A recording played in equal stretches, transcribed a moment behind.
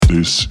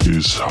This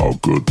is how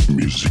good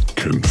music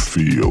can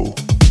feel.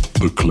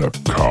 The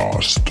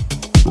Clapcast,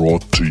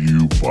 brought to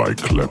you by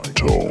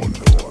Claptone.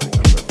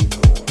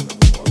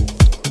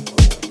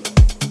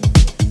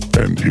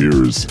 And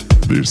here's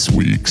this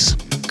week's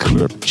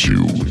Clap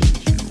Tune.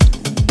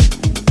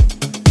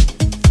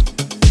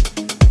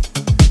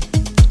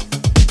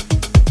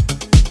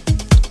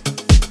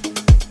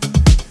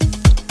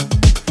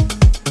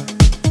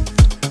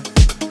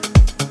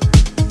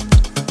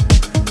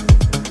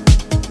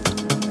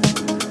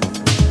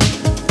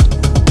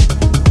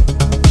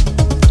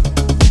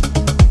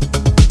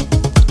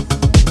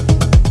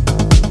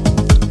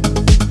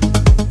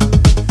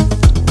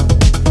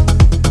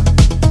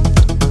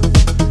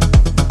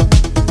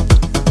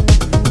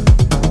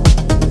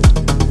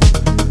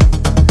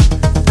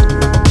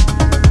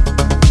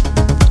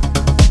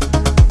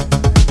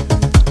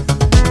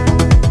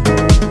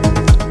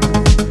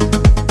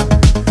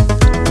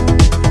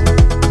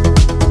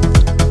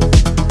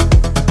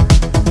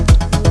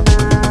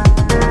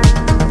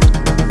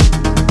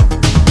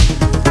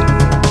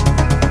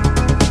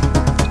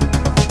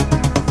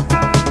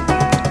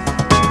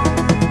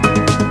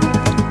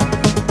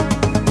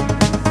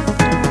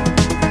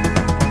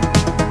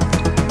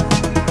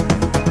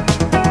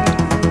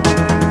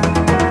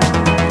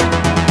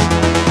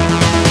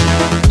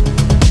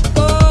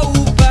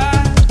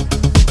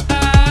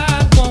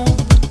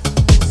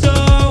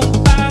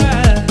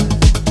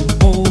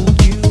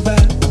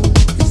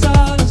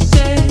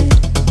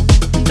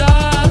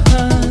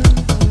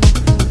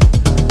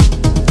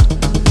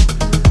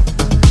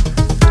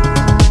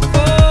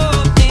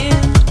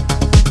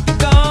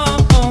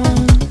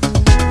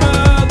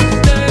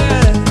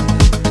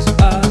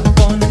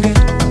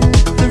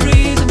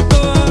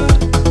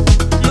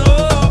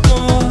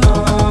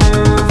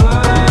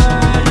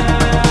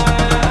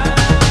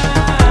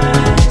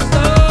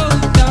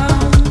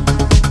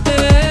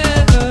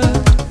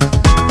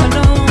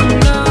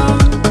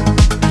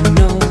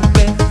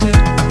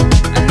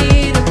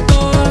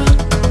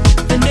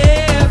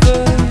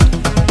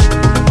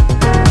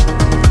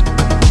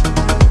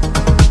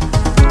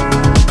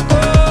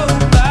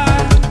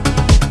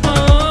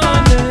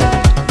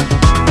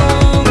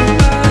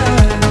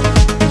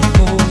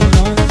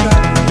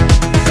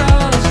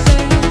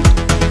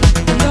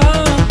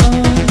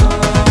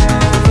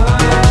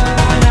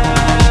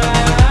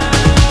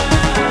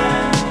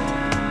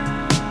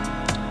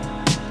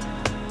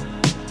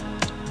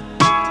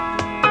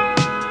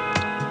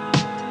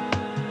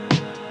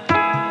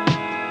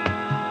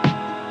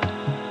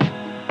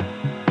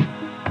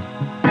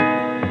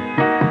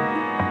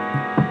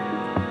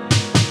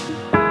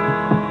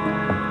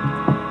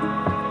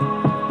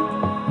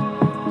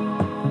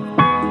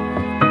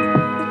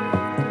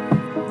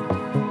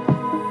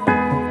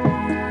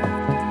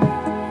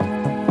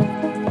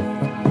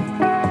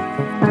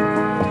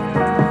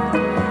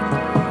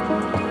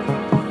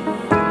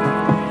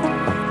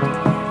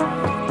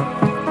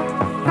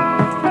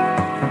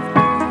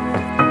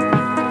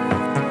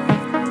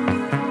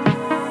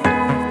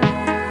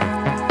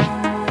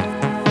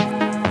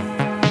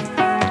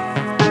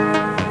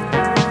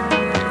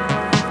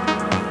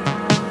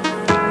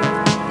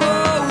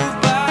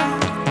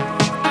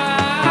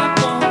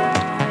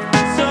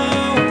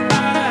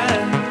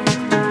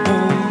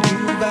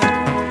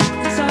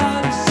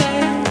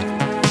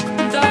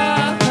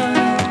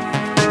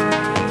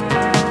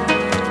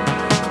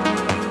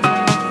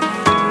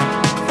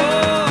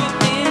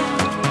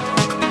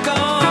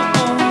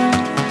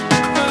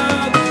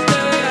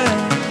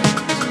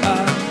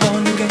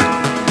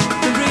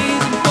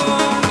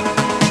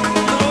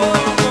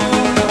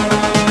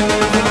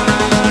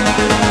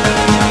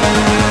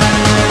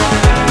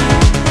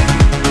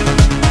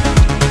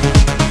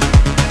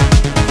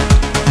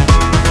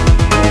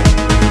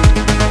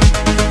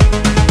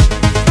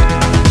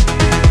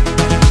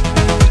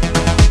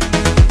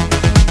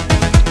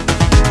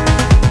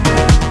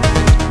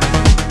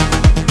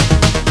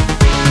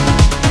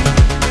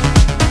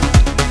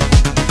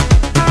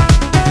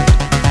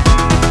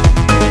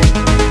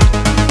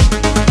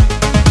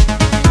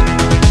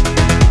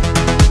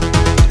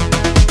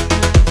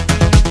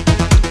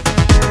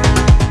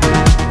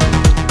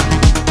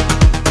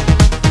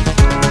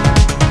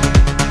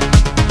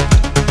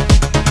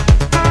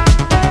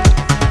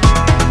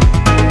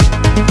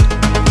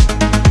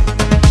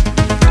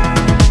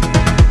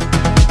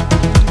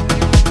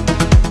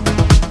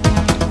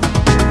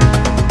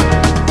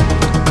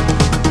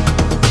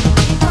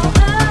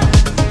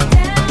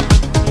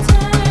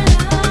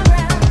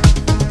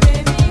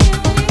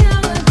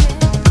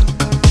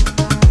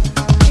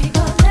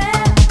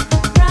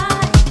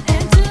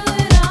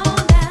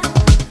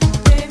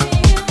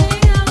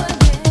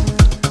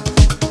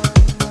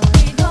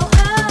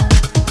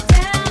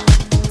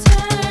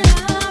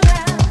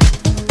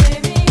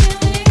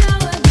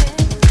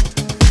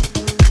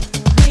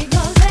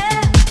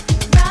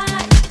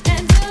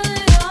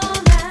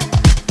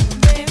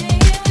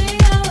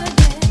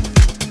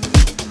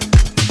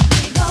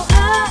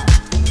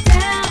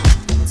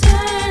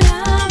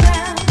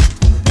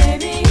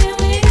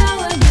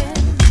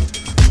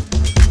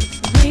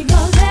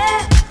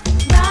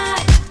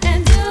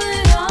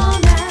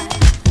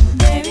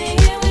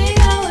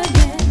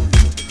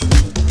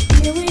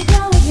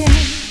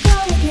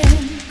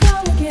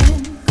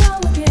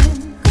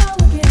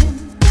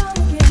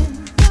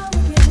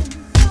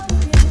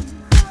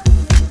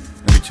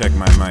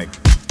 my mic.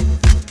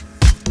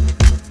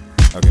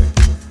 Okay.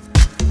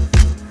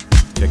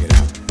 Check it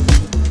out.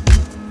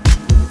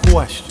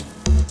 Question.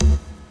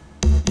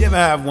 You ever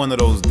have one of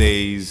those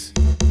days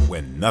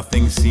when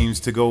nothing seems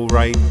to go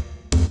right?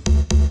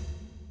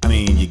 I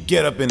mean, you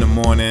get up in the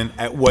morning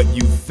at what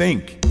you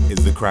think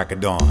is the crack of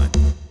dawn,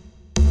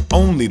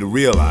 only to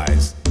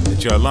realize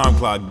that your alarm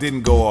clock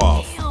didn't go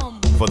off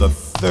for the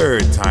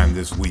third time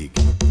this week.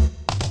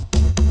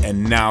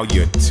 And now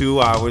you're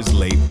 2 hours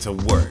late to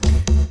work.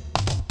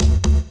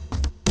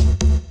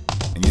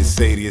 And you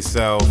say to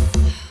yourself,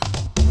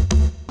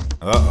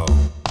 uh-oh,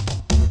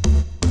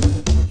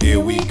 here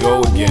we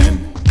go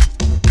again.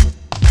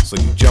 So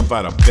you jump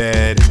out of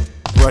bed,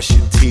 brush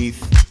your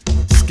teeth,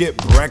 skip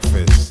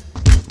breakfast,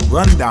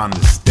 run down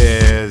the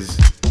stairs,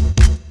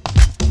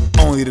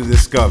 only to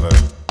discover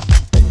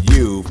that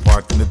you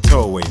parked in the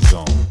towaway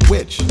zone,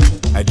 which,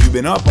 had you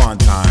been up on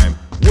time,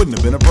 wouldn't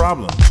have been a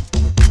problem.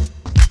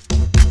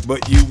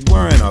 But you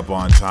weren't up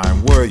on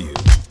time, were you?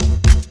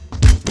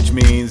 Which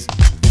means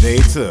they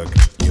took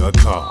your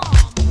car.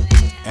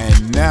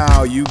 And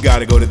now you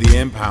gotta go to the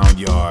impound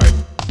yard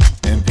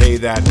and pay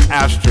that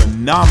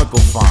astronomical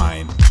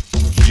fine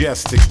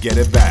just to get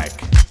it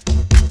back.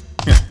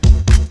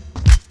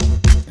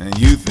 And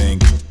you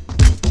think,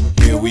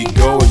 here we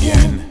go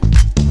again.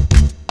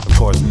 Of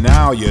course,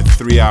 now you're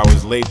 3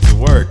 hours late to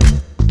work.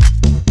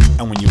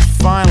 And when you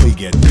finally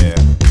get there,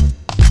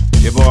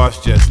 your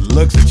boss just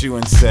looks at you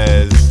and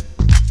says,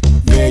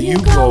 there you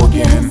go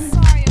again.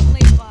 Sorry I'm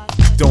late,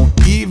 boss.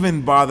 Don't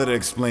even bother to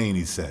explain,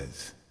 he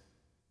says.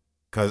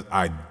 'Cause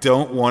I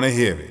don't want to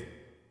hear it.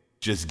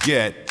 Just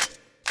get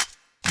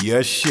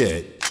your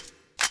shit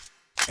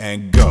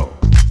and go.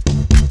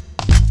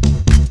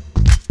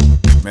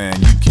 Man,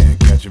 you can't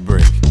catch a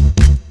break.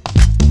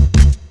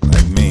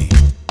 Like me.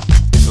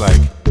 It's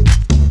like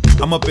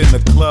I'm up in the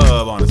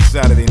club on a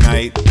Saturday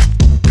night,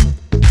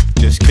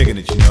 just kicking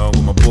it, you know,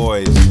 with my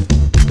boys,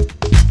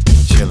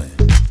 chilling,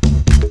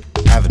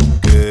 having a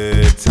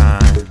good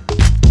time.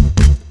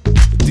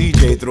 The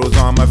DJ throws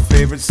on my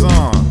favorite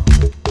song.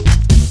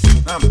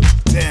 I'm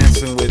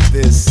dancing with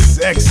this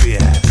sexy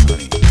ass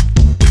honey.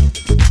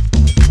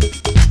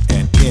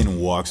 And in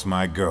walks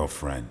my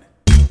girlfriend.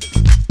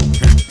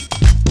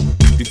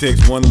 She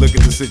takes one look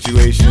at the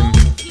situation,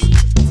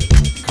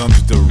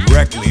 comes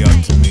directly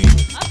up to me,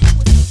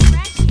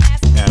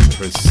 and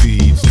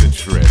proceeds to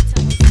trip.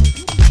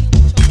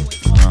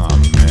 Oh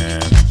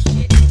man,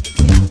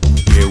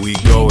 here we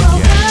go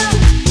again.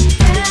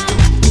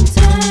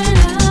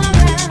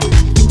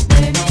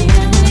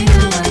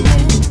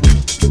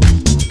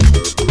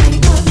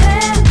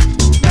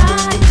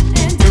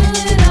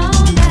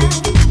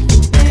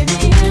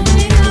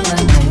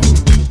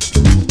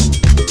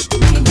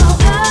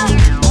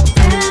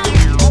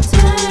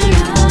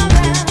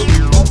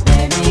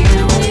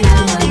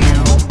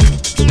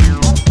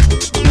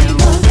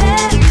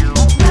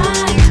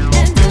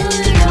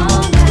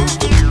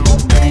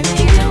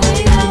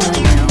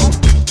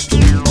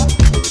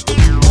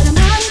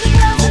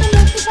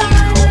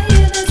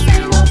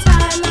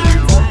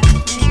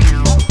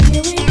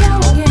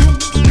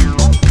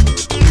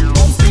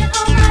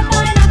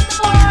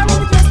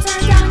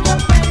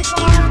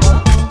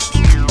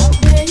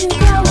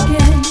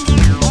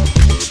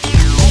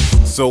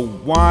 So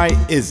why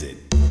is it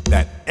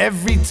that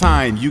every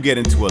time you get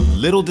into a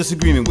little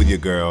disagreement with your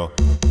girl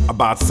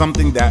about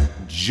something that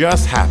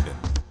just happened,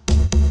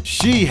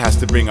 she has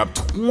to bring up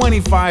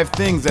 25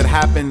 things that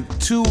happened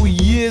 2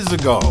 years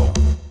ago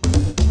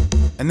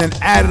and then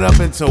add it up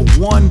into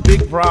one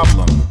big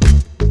problem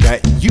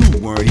that you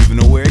weren't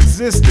even aware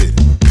existed?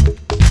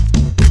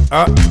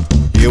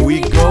 Here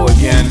we go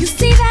again. You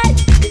see that?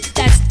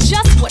 That's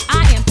just what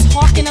I am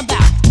talking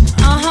about.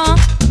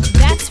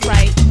 That's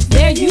right.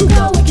 There you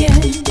go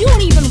again. You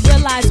don't even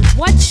realize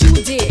what you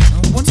did,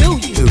 do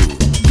you?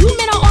 You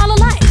men are all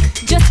alike.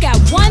 Just got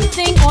one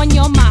thing on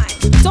your mind.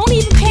 Don't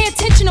even pay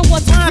attention to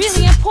what's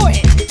really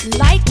important.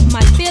 Like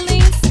my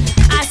feelings.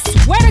 I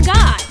swear to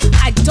God,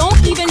 I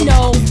don't even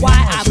know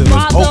why I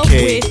bother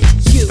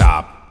with you.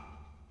 Stop.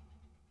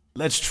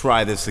 Let's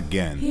try this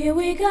again. Here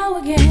we go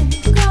again.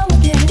 Go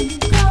again.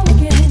 Go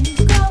again.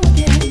 Go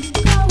again.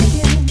 Go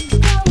again.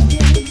 Go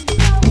again.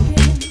 Go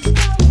again.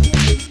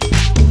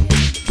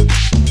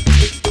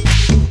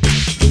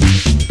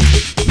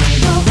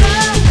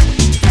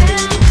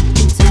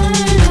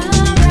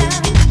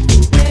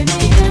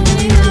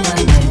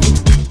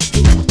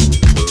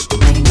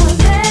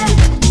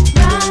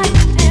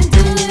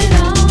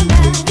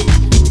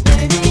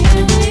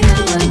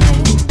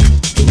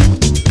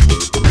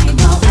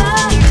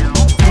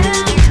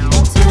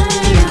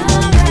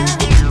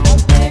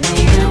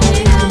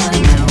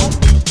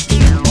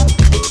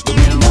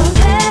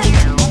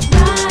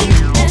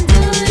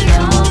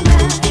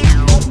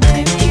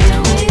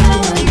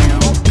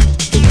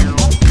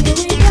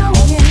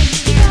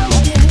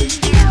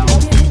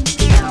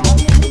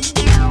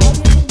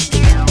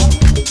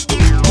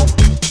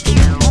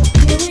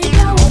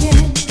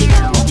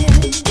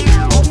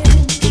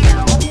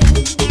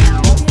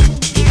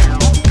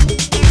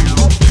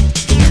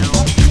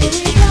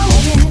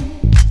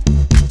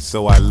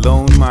 So I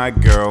loaned my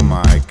girl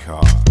my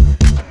car.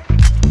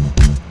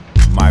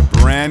 My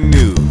brand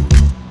new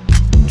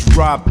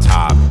drop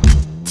top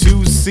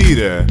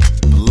 2-seater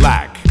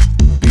black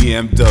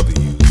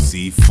BMW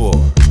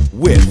C4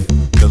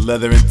 with the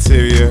leather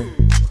interior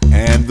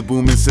and the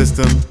booming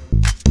system.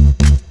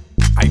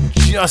 I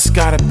just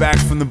got it back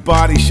from the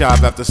body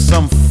shop after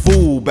some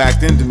fool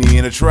backed into me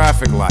in a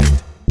traffic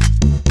light.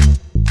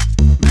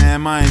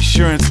 Man, my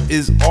insurance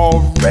is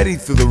already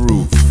through the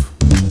roof.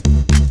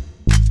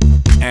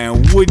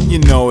 And wouldn't you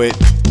know it,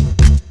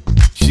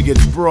 she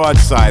gets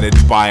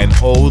broadsided by an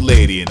old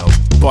lady in a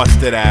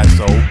busted ass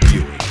old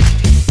Buick.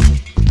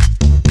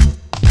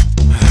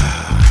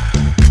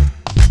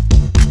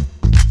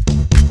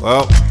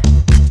 Well,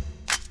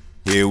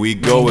 here we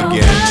go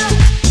again.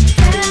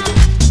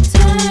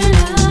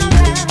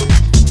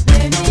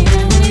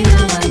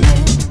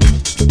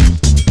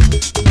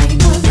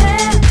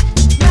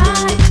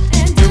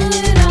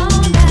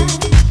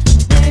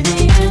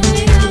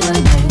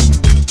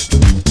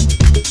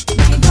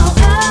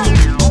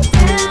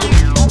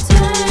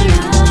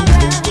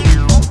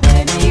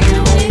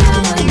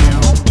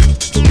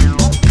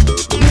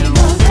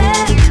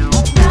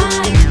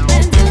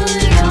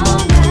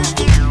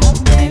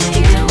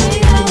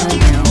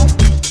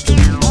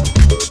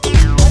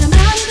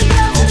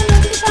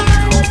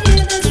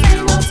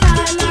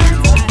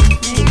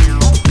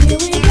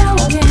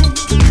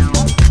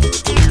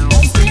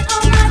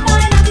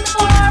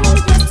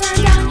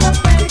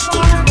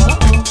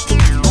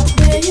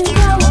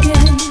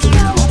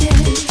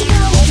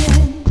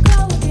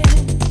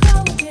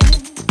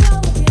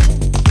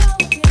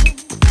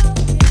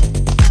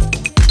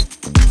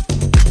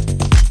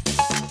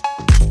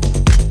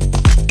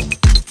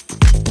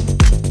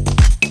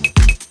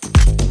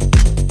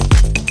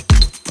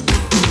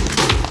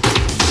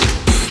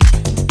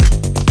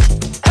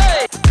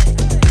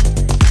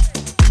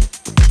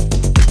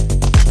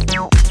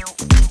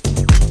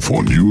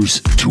 For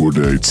news, tour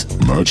dates,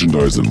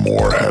 merchandise and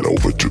more, head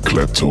over to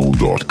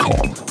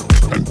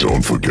Claptone.com. And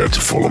don't forget to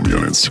follow me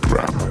on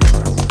Instagram.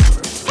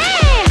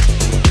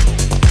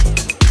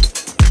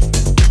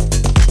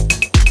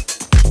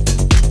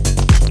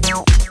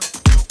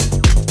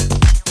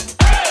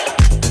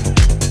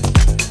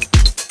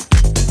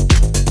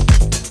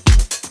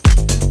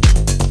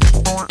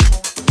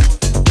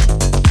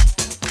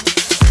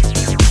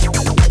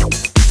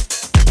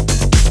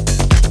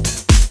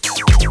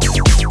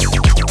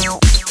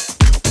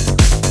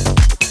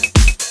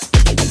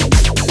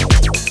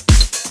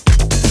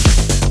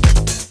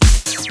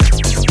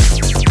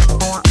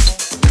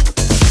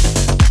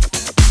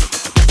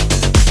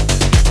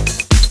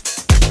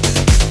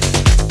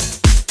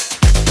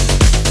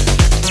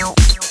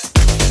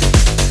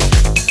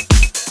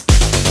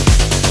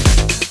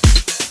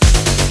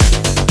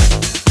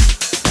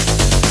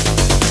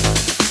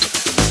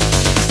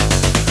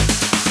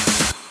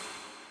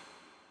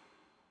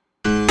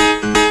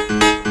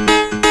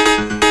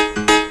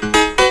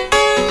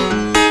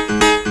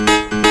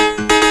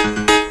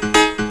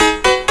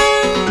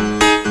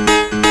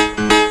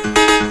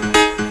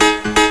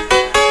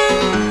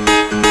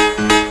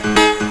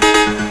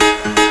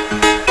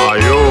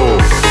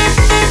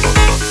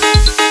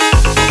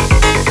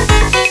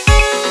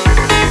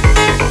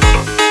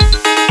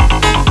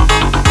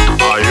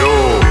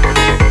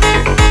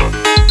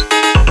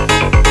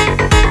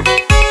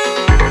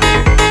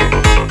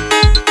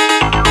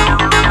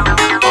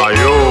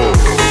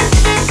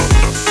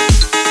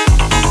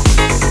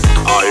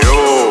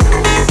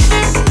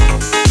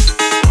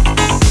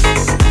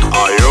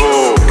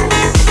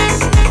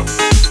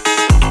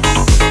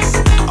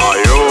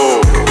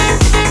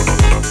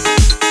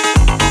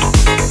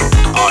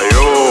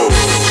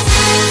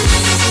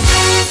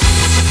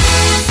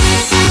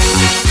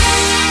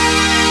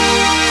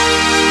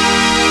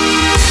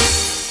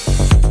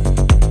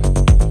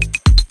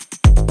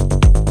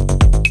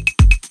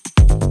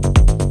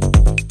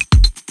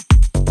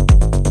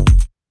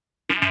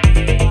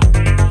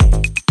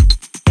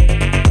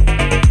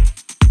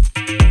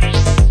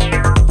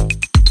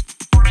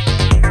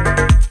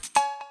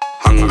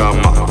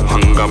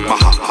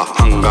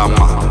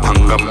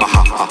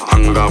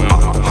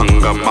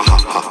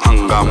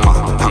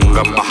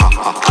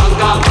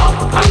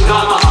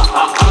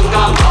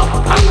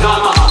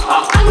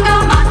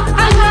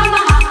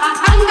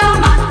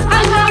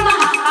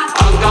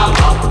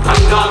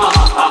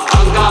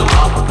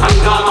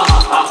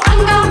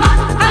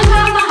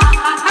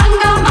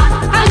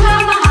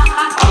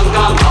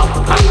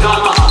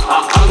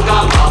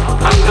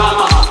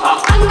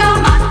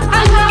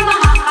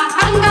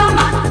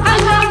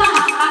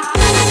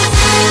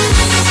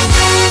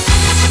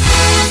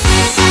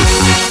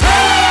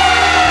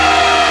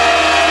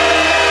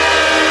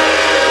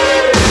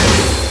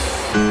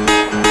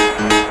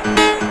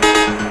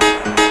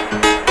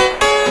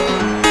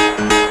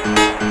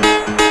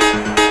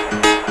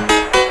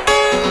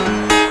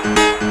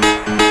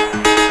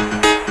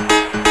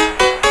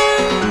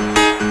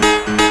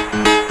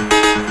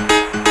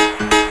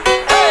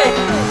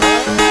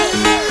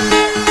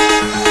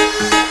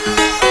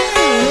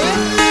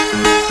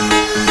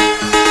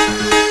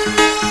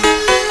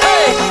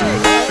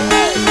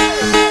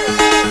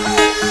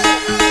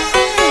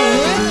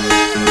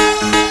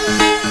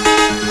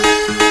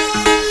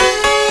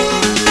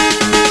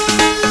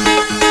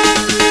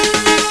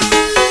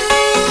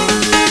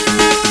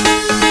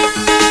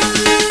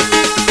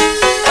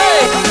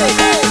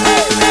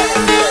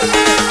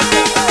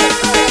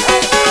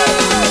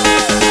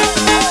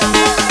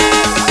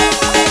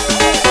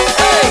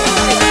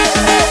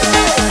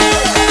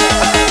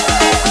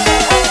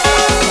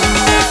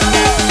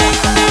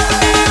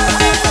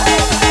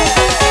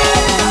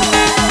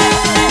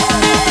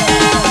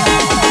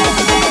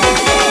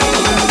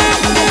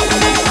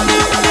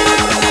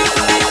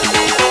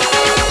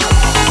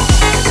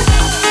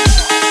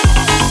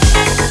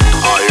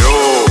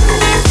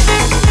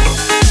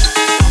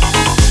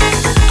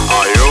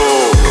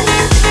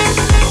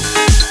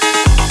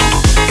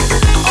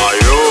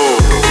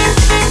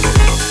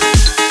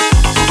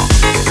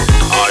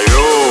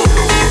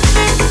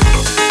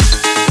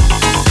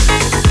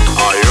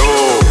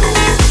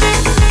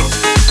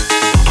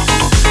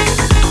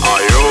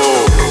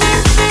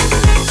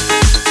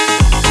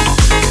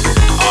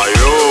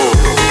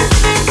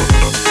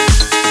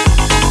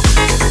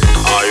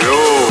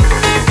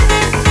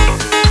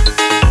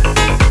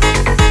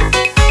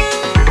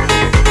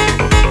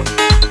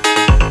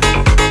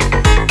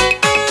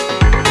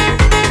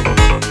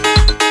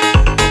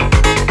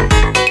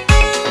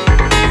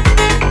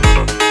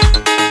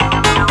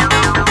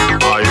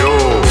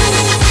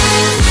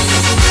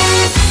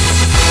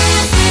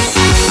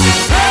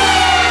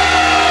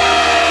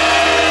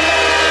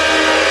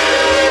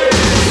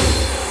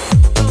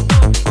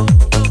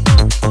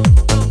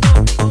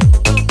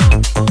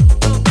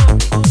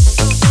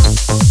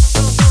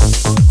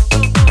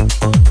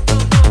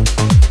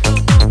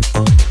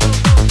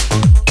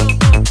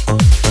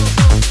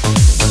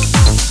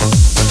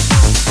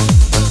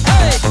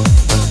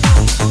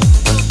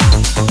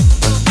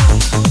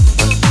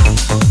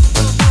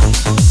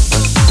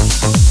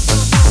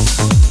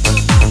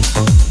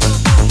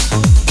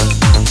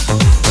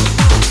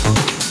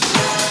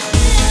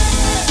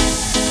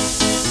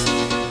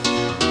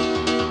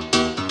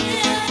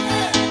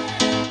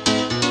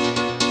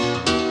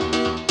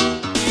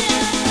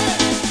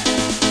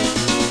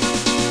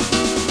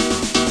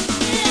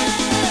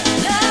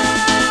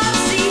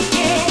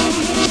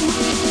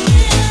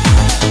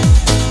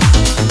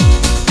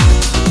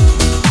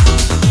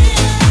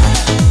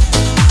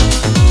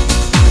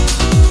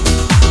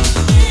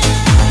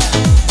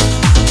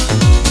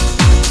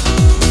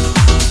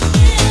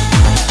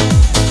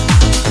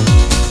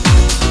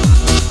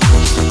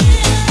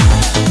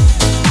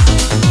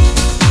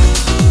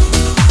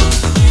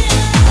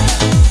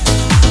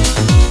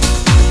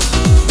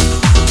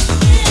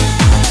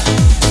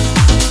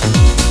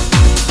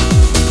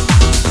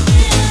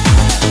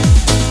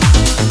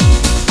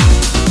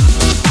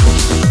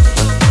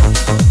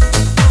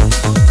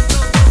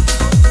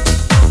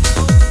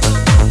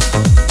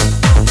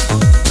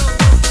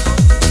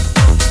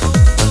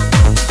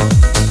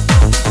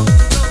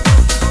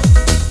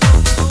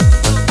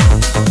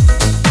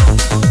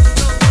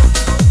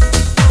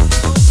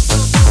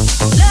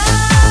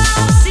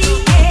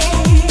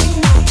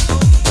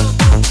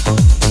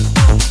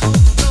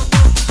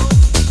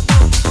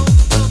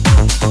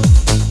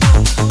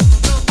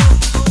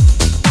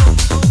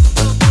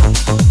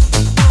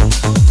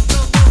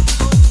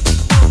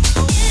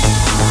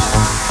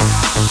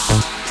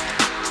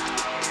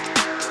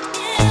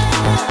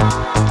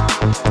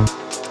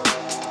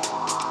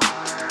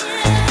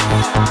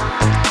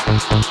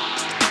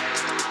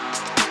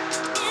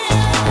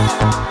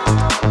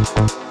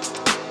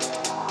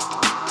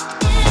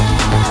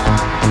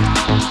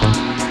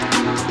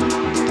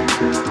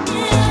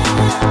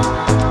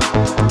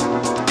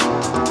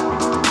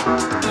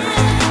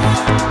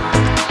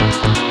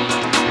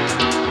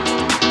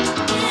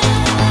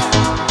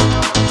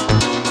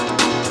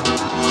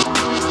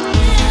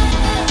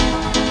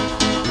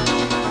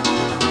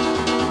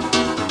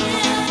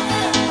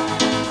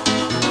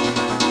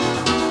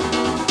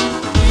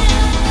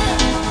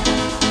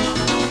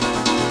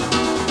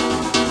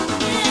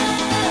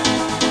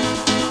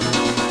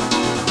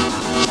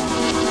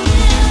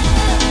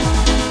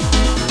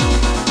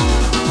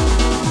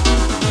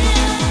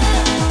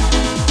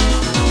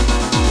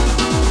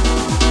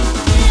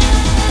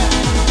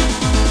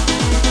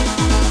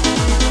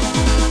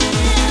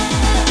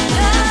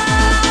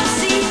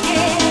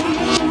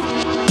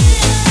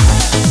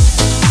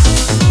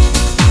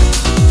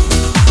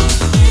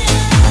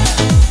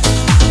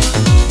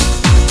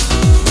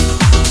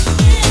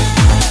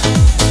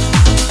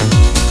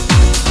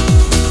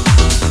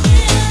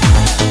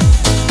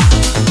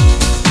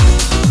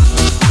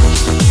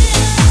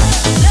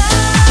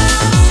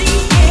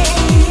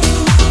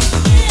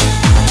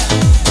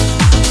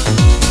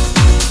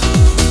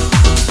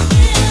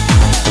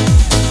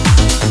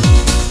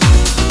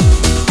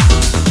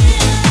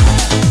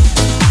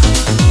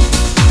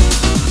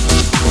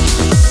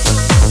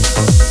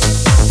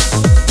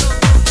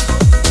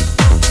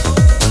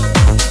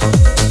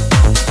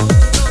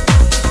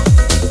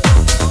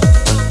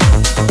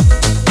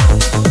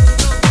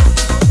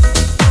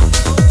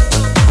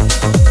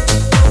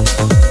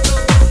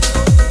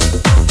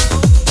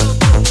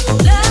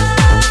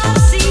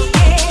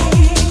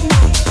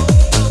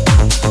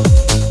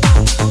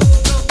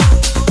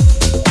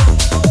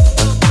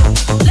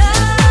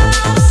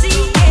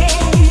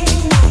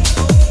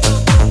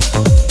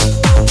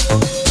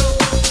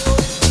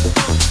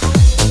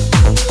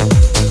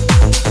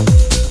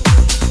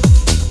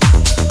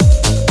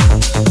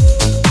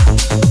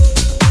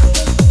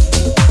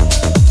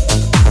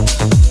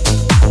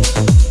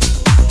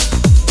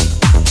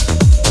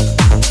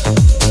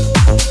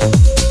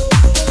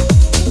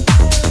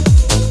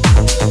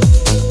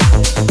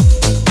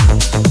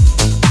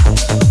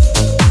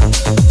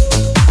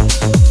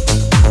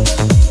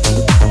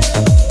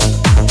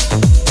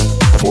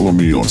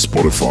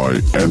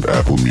 Spotify and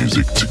Apple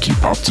Music to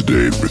keep up to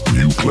date with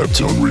new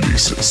Claptone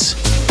releases.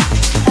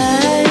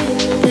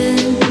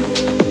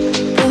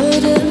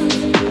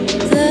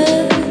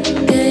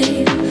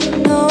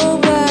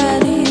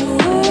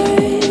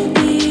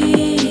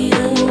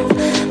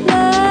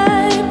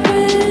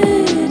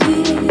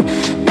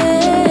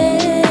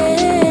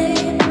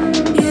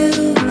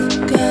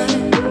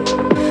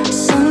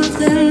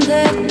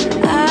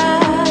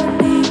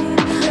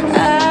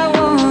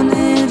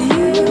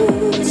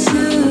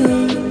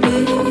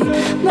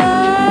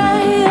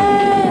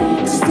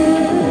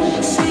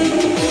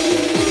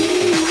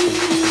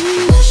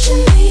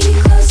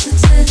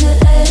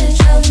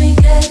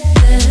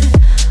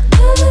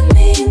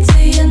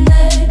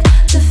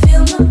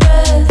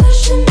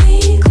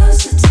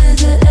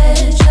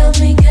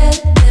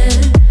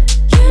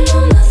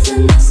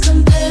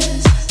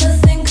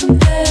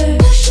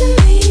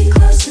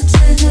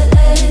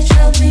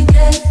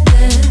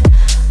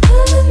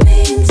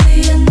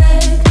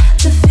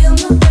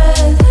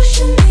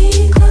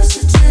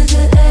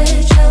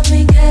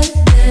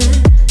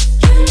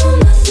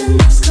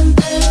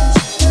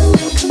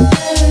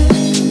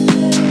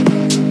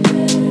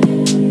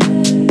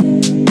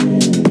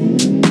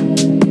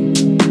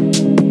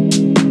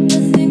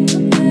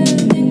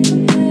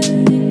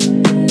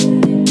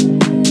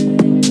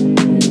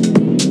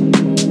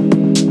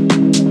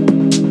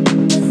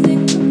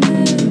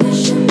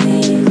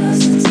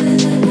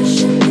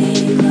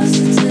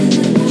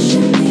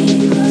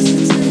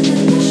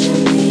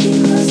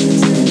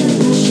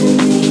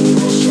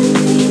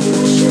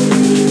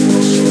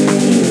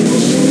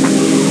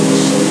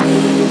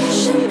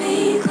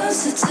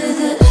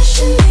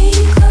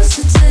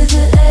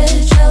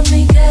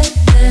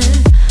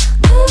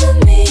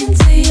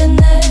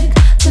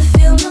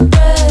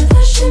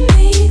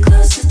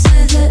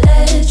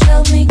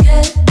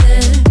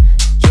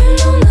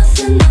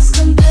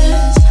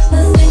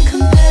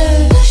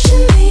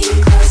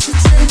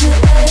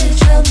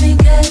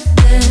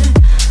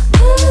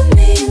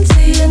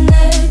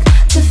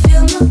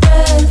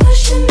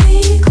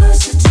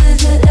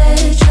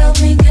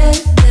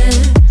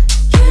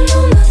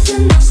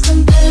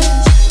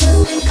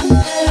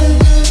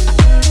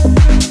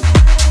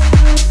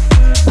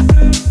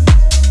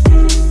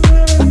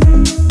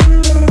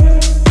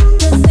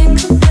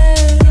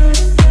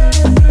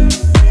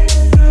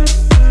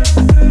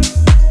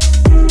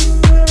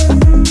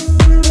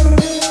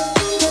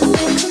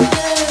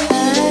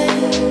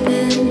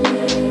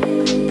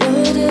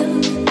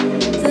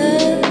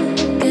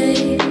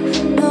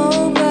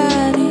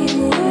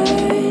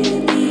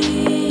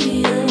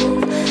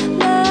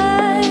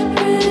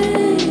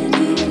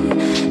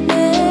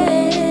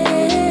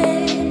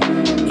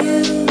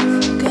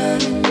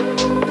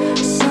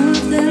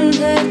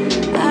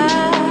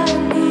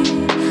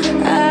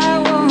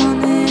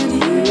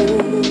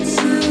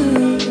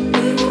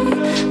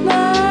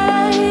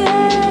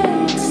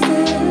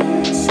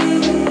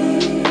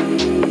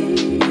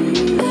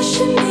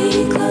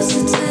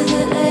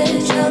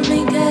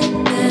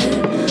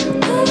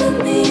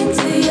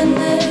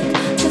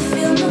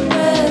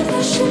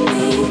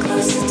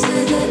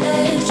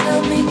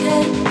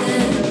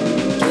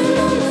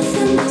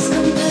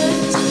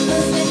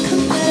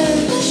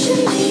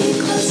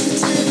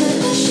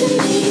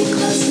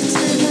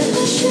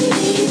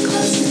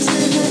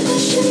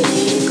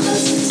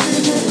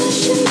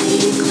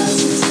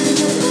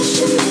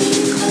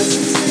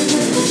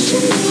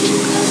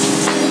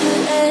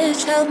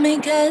 me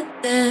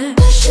get there.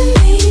 Pushing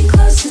me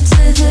closer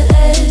to the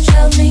edge,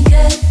 help me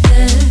get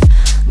there.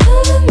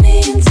 Pulling me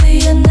into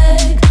your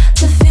neck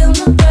to feel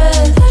my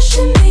breath.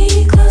 Pushing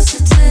me closer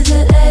to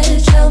the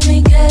edge, help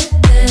me get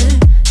there.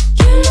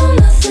 You know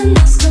nothing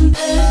else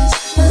compares,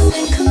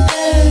 nothing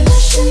compares.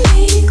 Pushing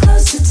me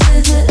closer to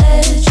the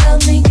edge,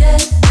 help me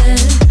get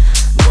there.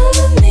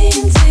 Pulling me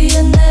into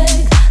your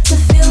neck to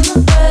feel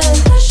my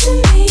breath.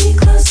 Pushing me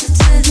closer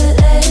to the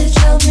edge,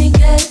 help me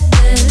get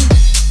there.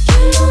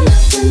 You know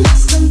nothing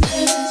else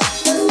compares,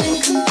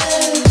 nothing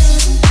compares.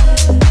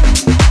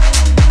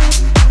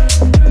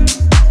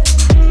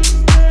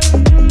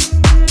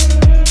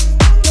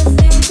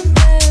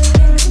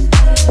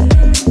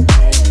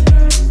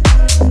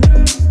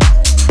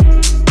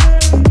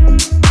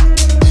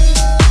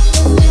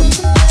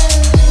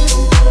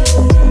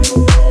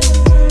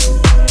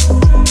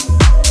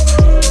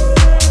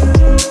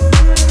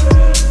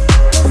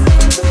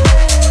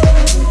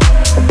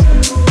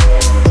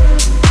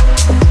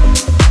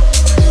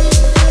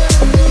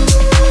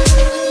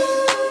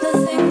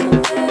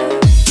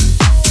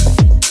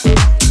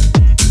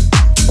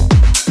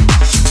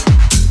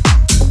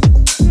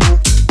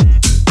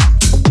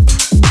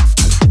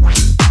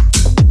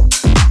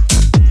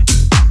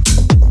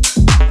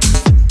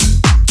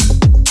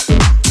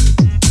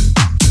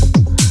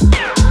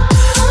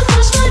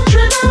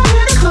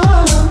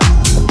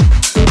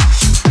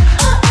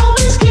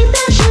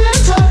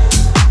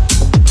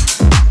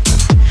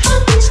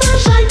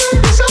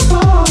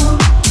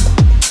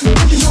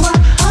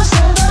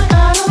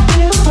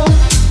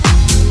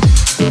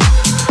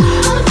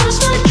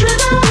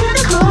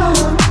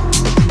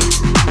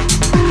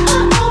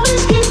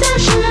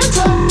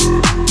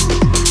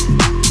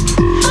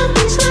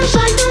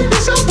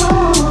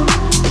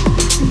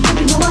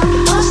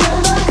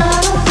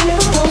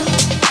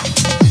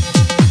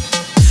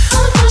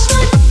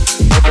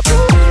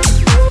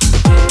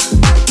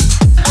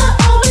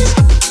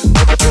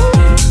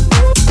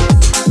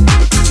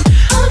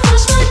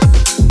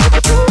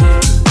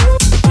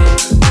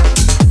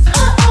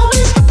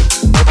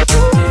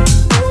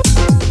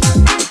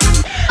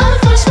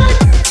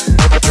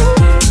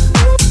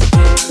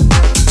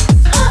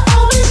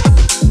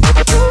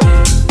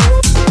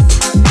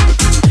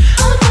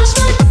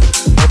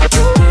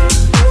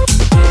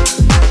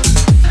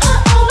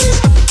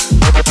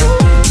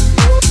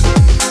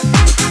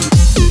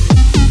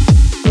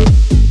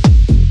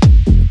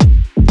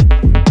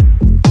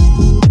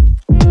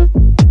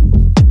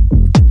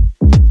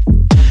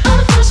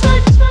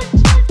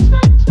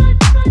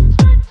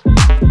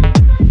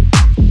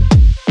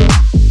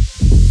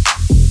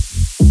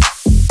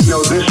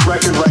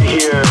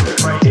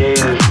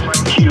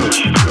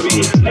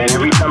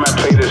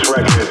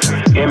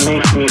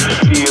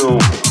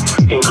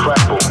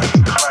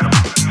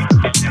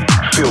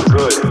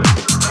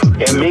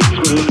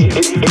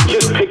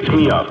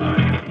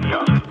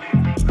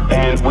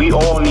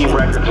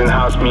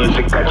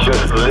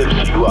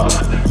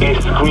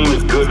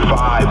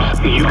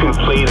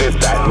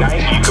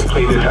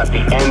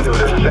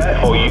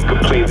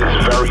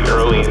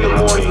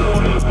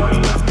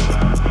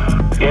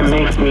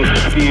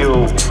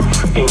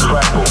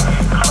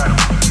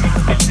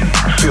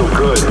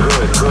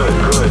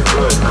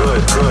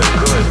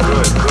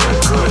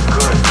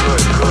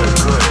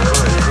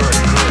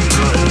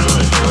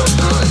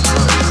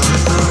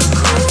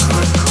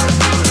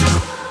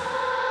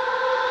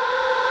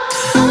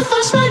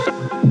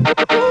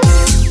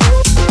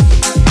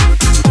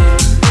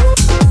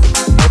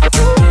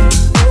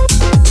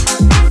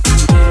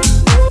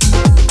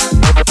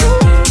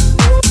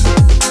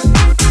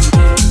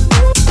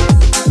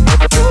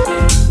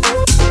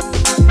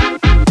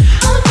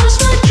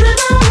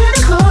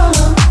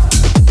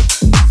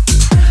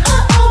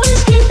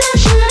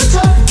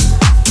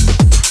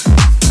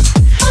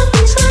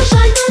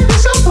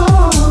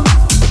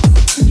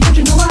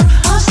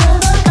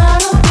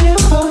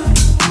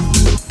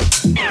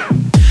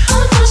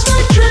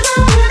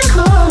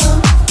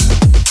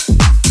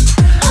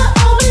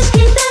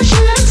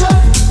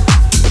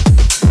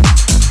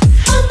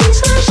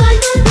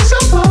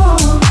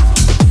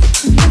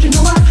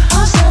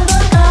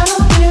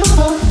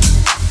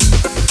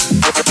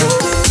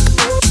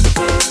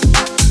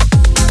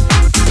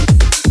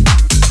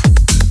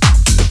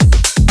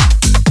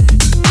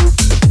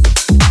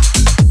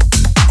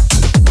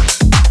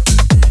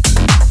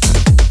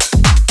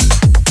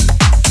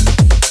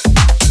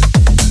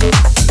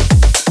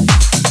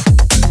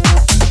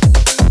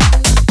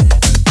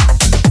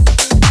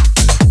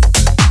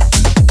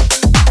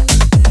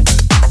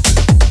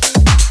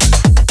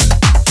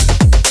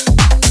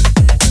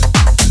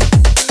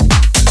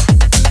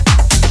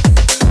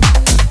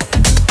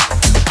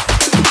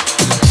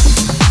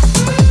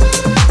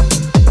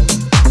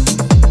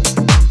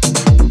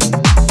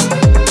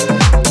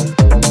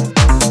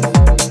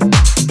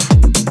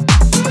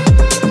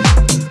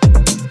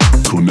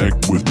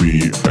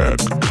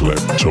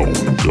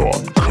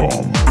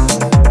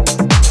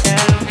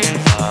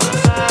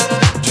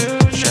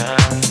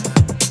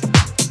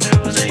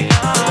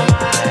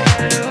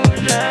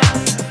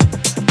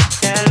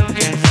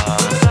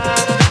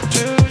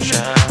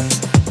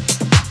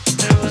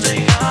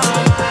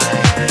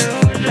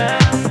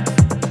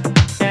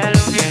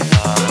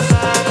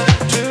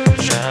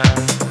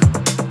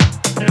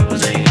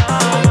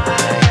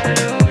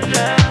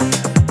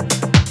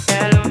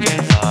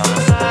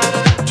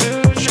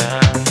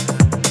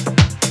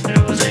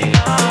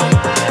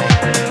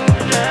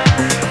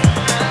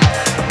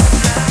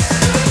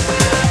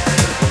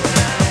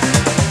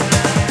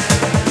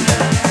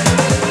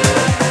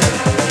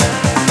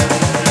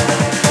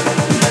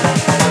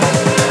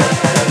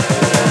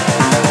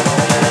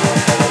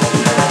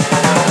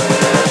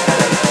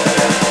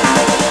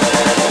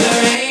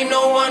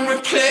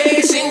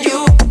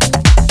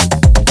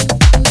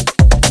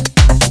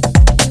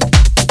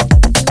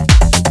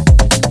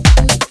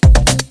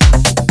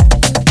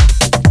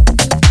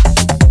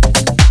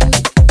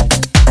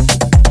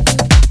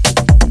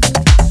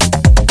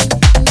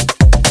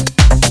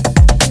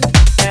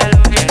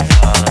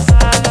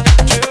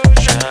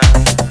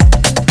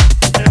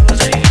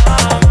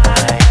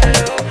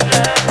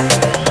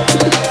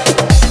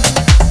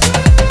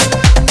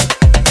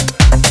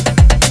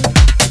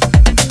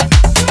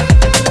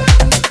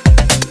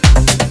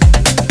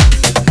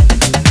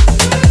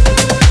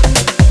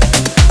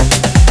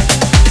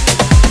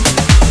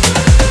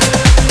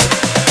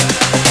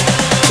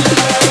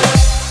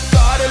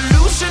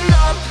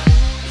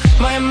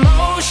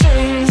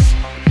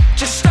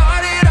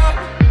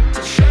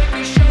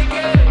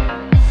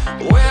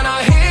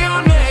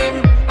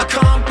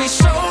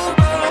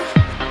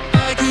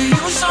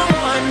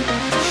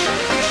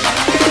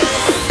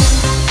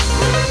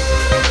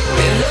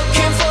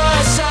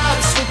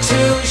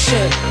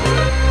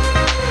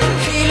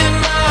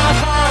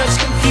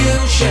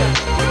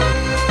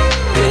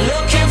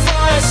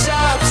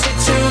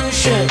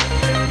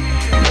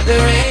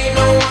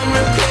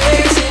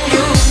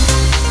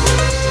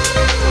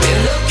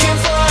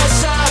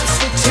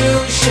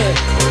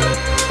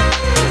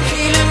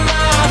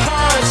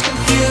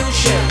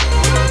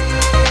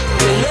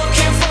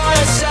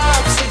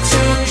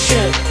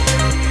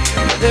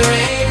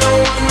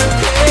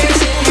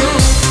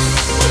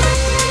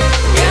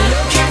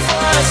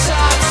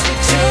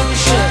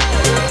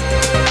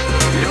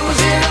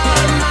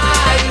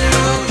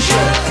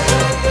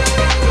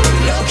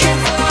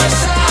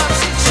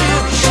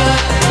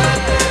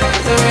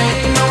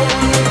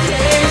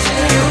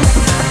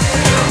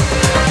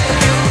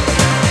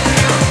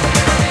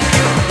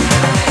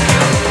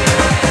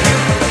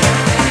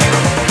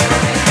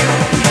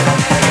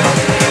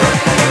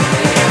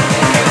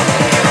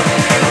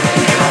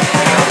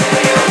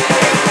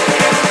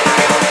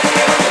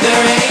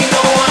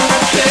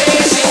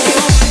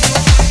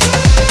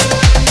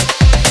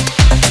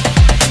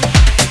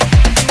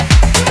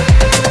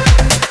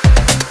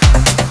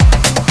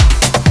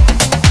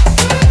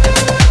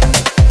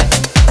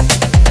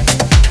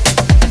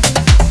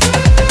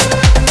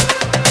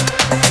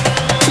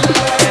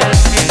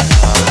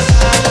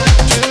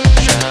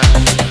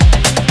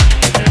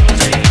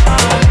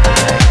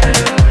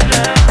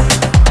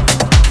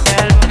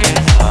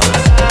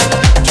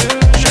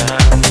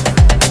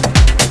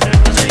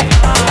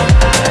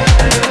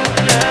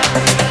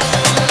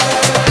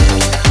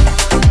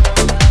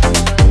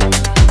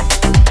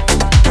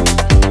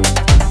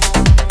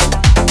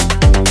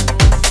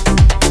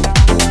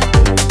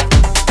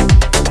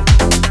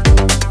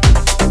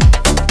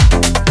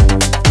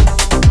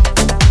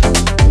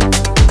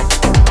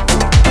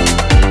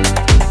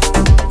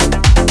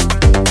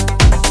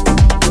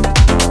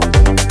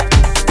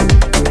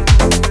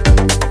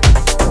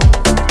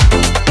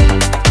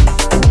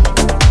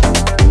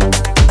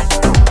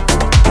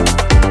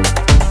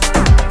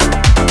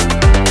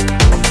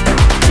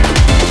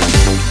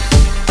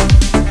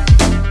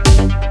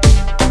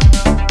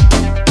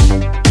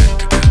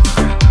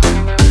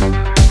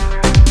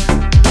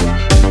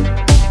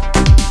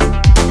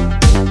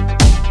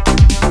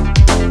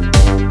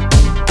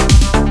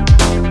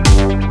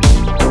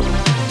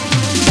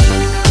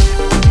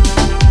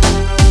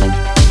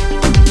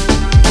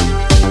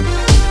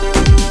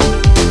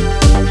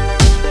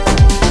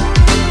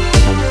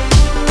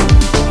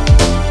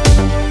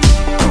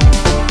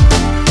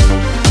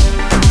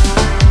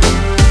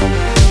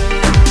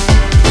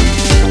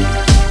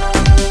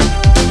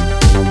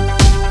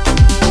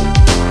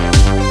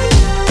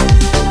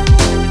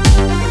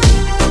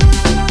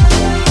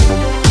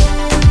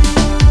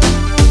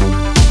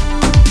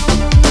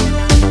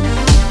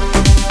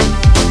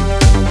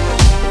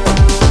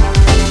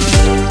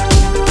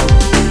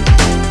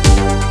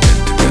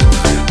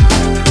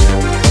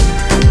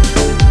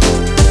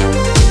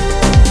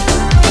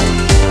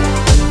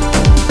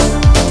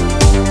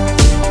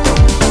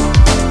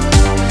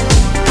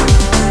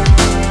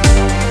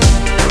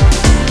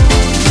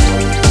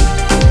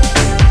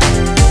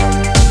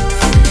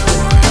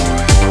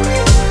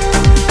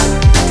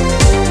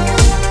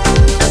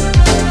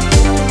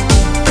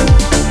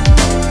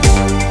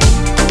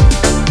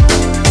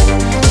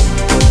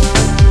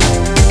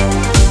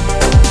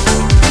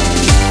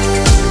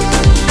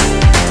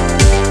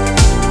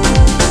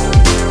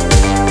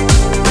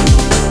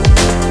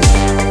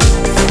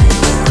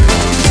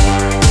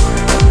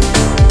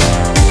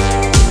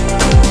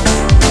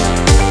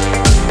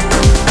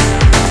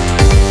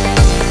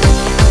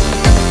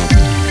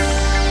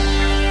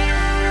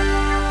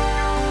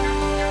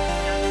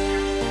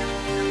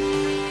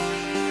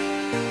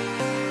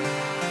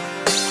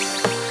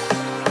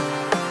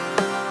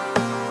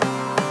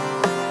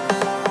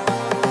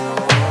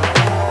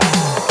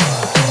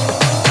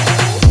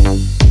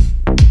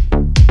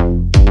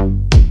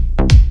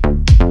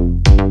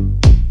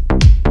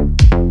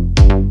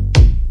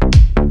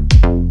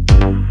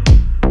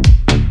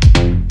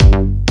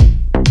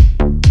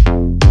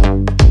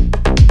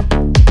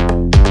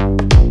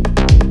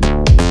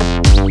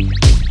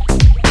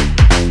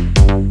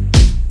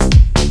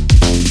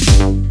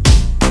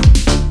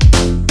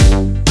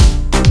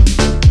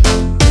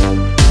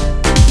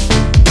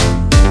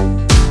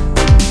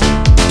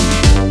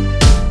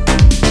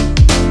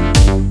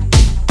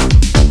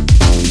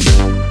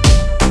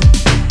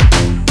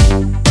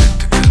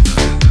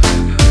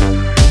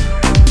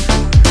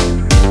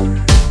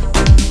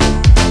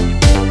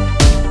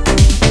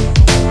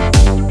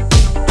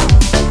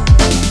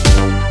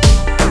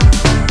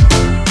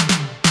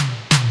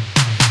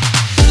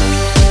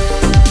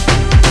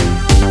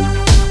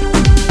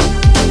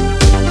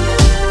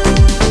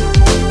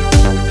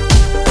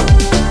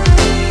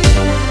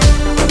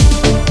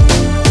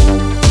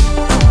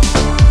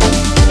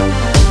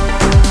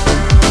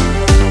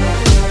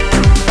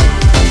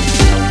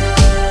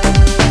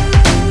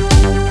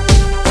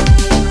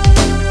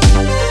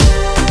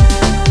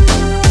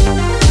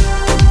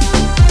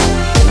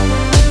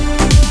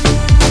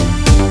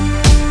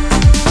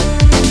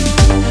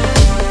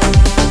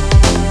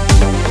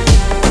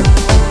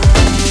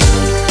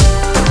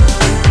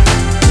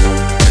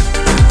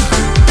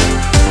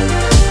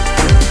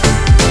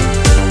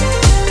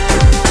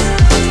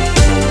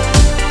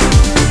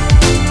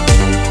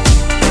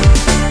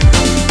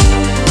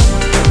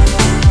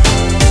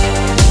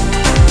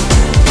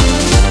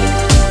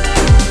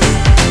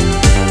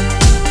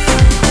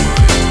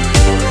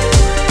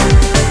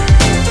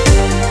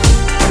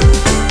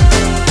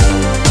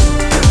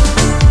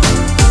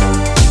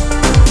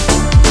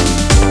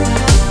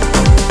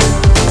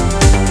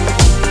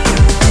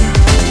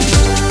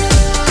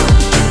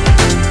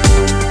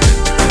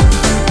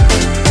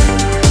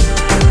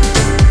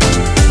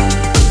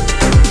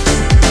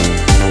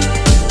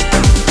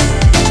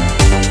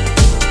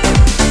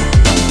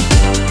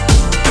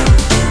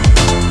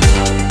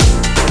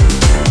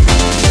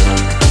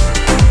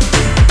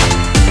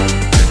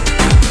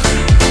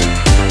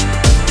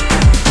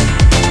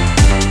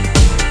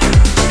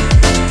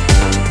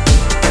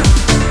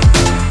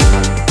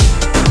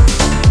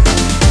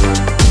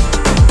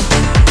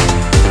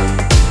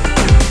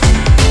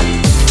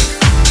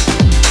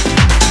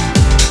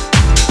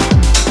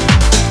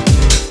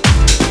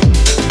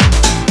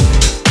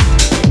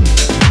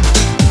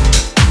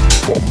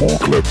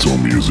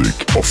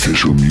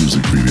 official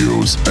music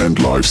videos and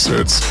live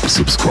sets,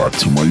 subscribe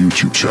to my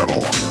YouTube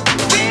channel.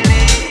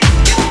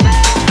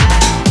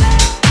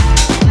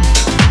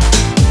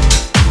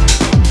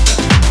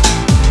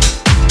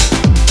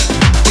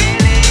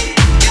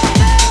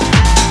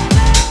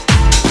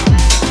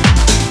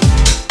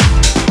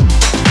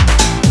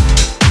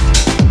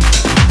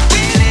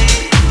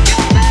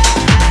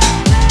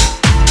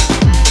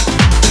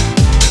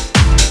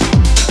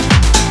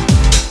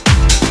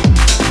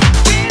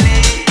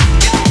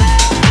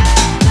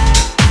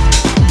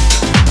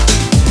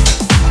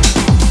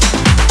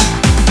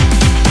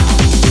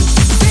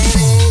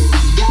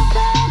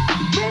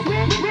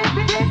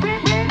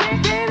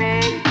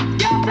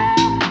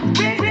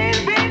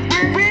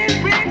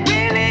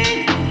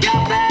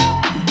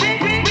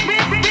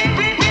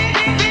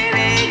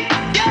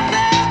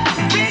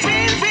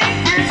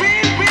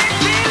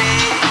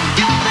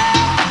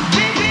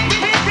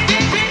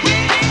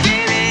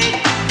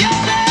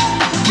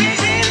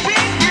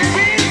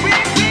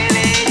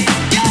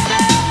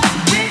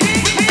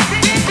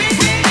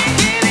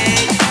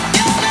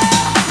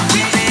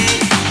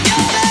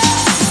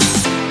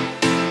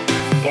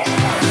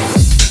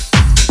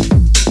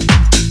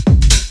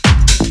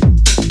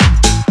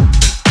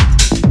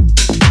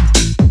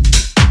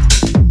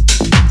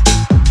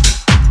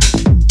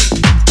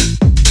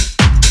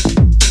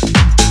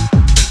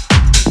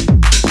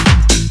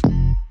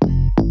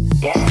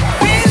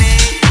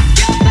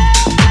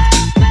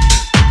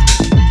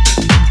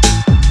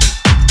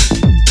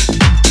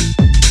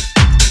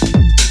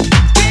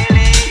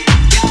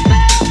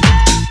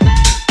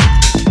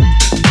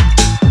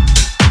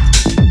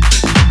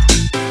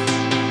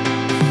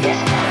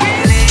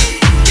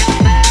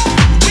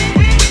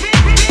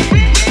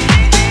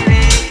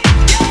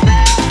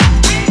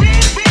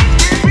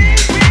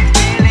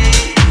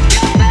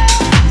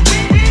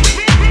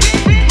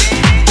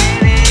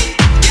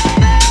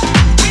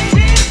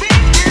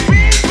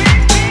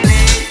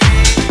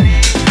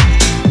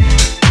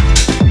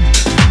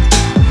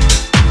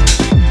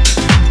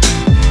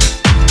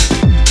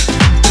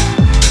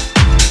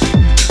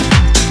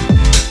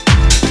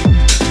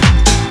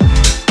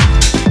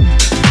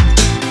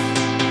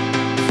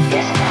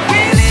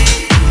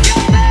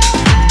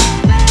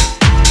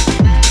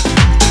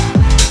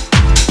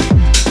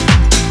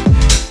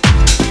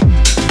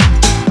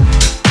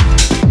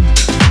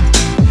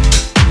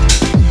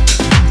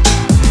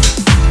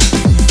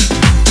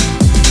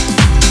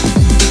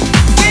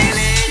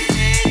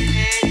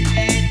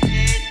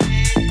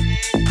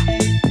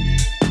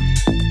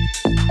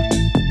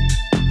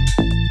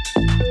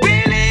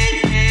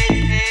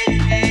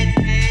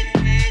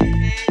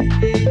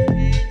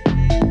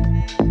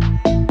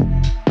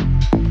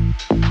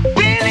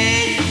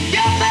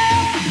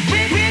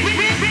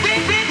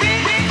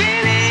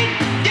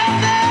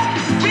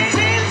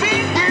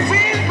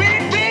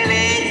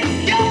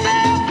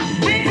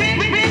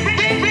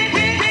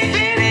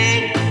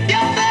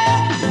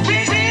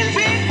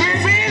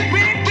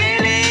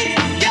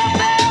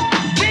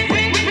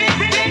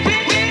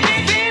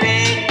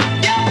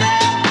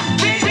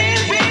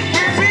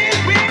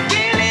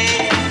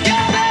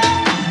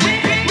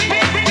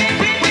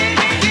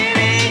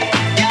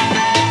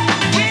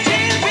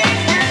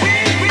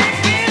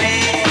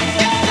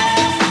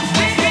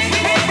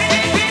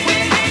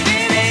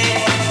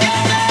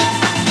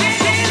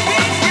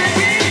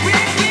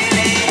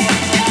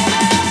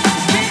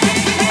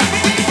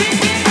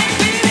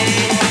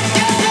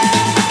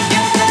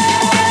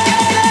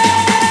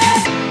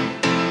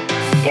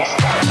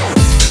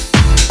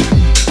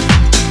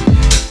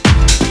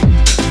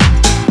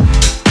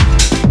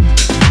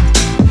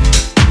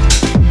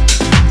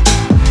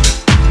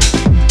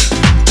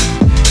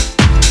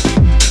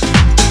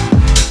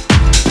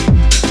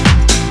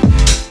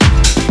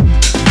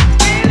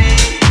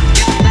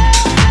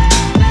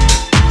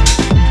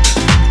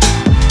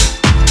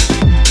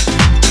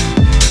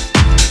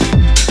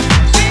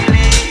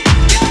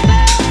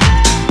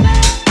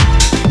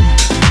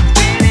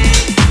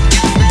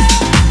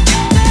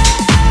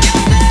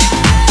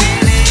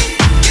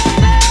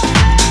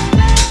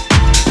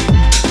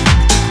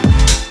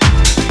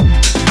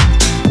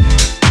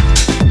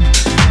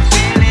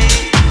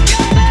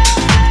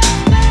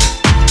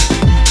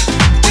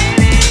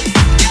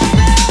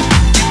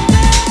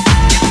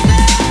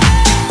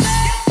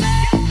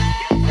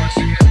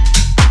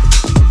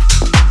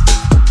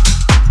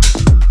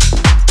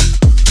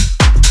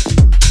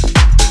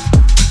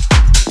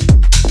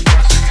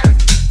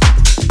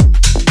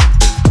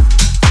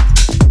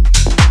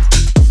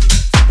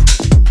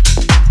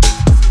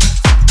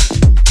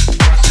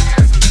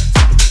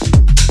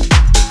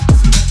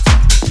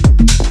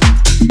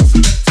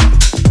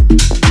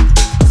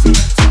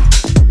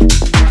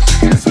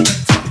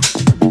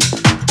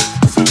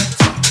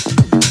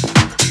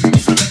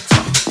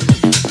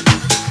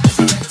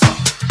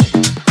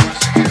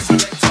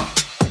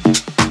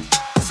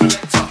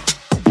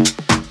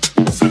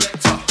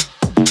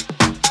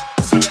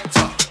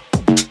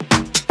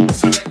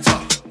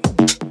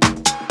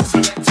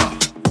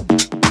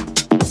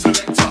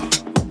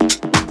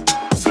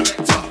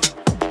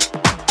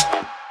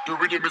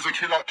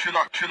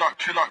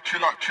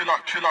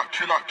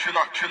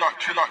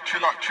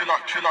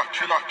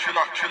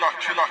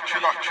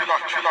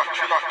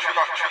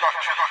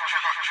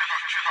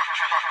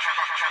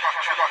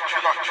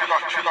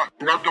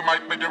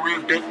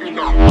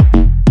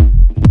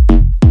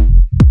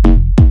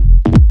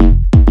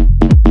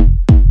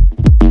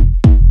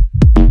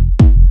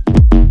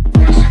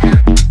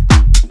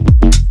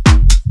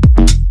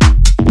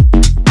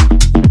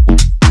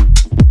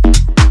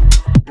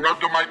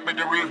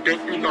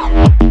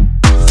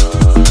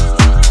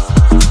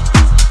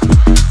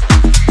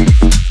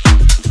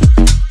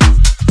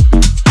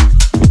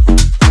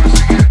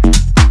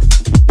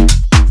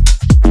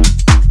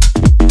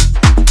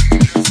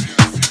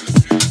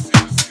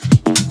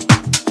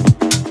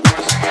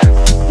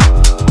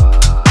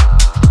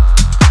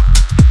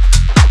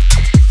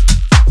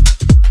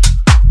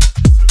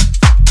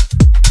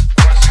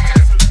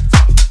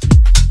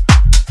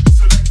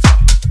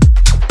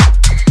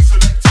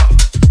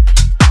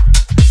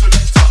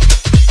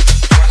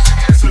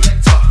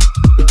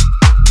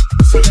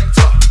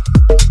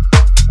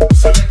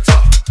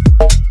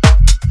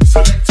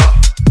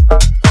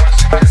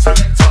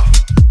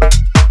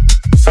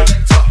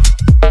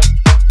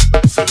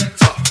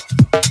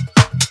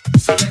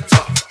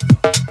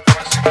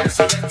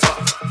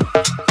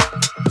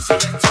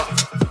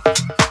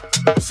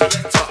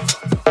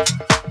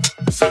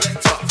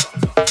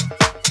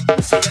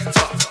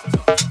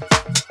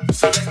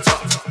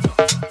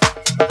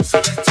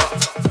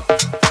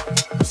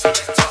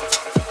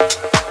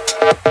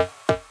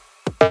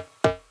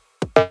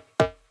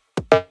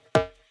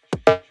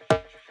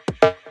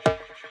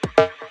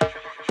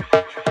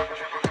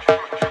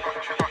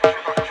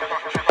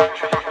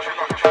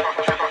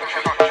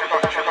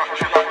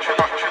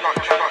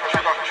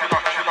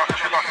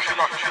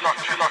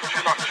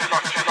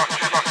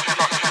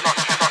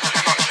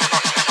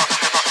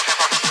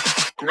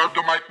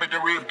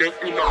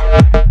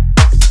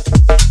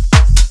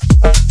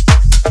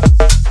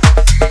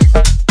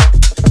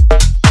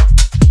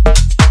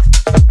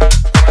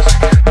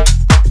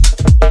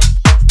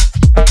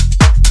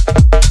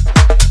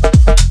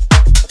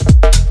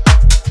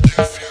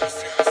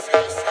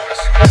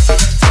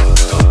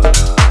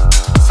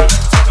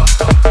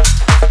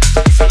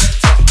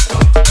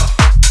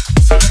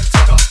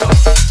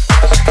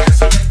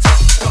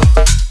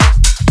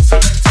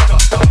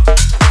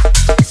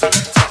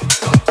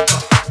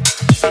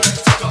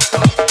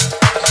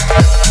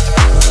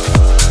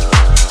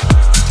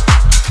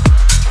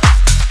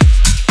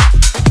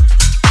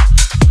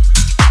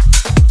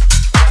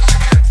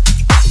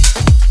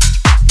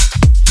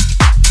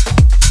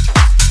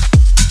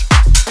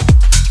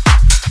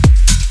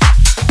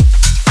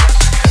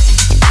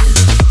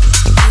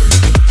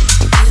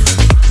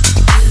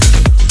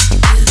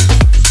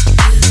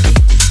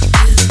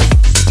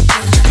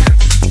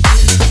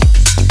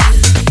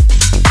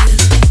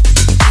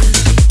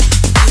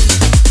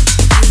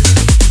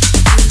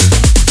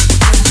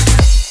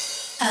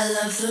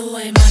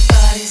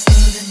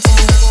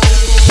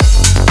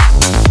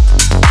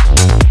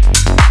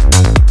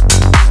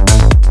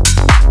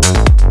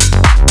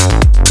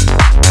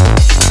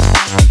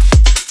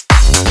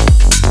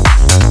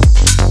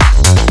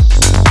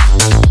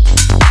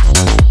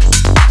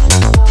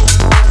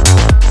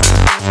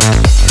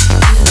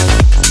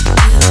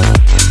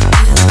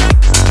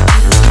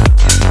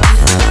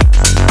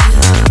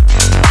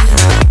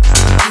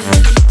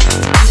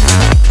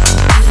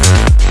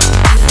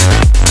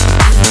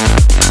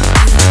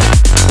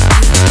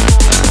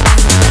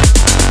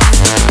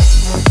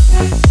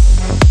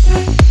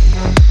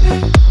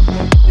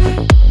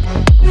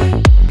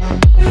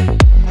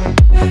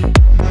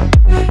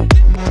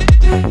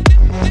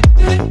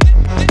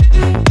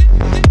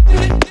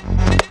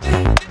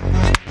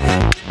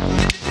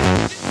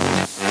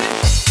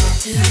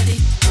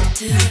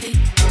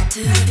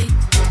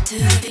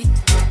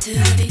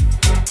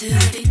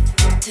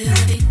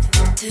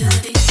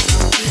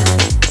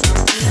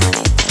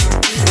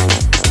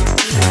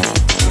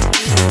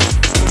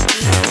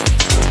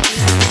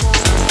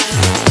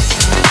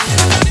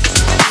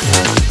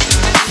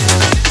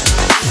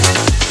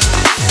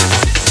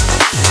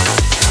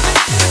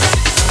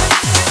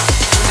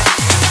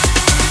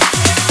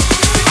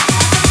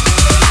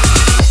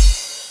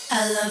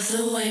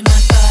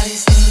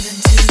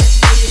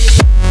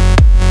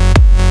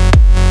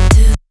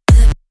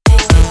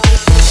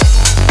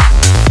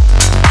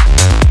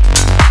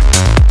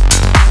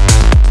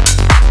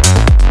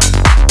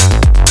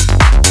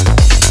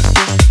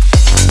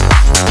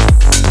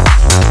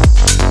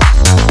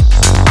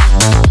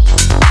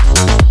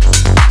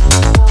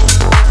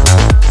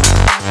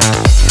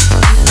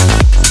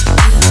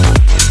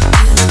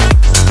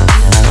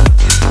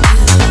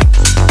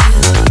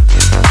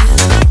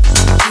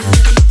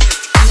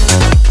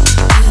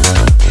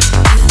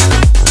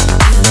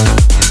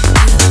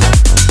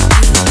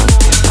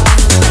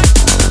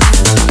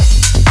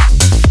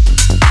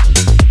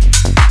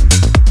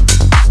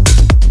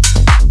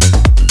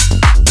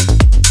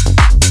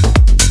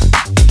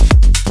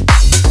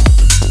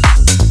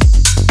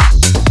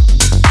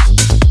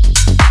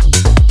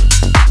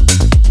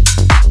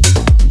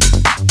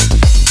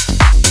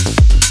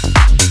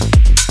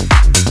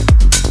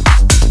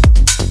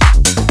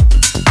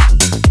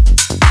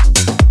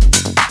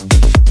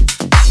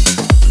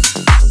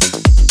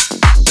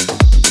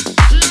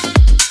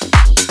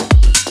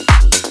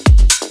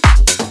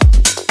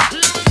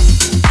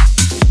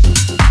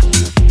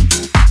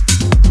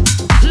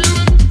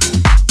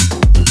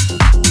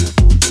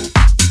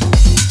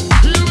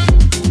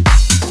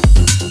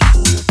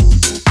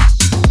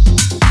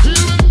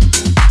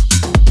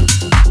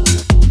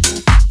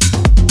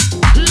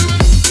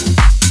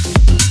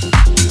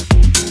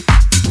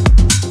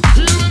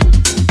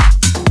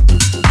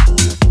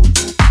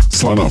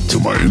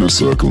 my Inner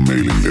Circle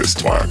mailing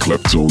list via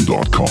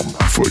Claptone.com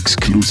for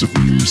exclusive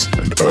news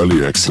and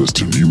early access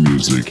to new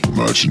music,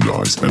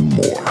 merchandise, and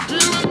more.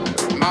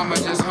 Mama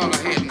just hung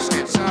her head and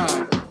said,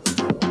 son.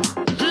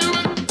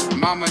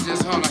 Mama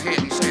just hung her head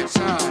and said,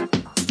 son.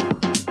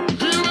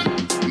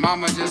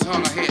 Mama just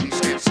hung her head and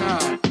said,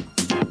 son.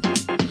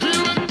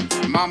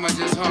 Mama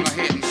just hung her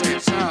head and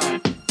said,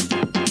 son.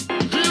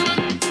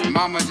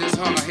 Mama just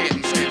hung her head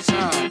and said,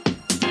 son.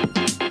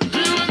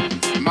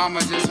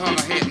 Mama just hung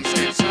her head and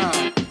said,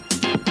 son.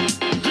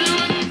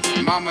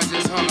 Mama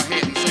just hung her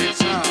head and said,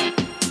 son.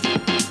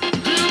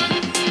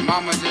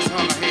 Mama just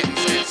hung her head and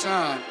said,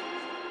 son.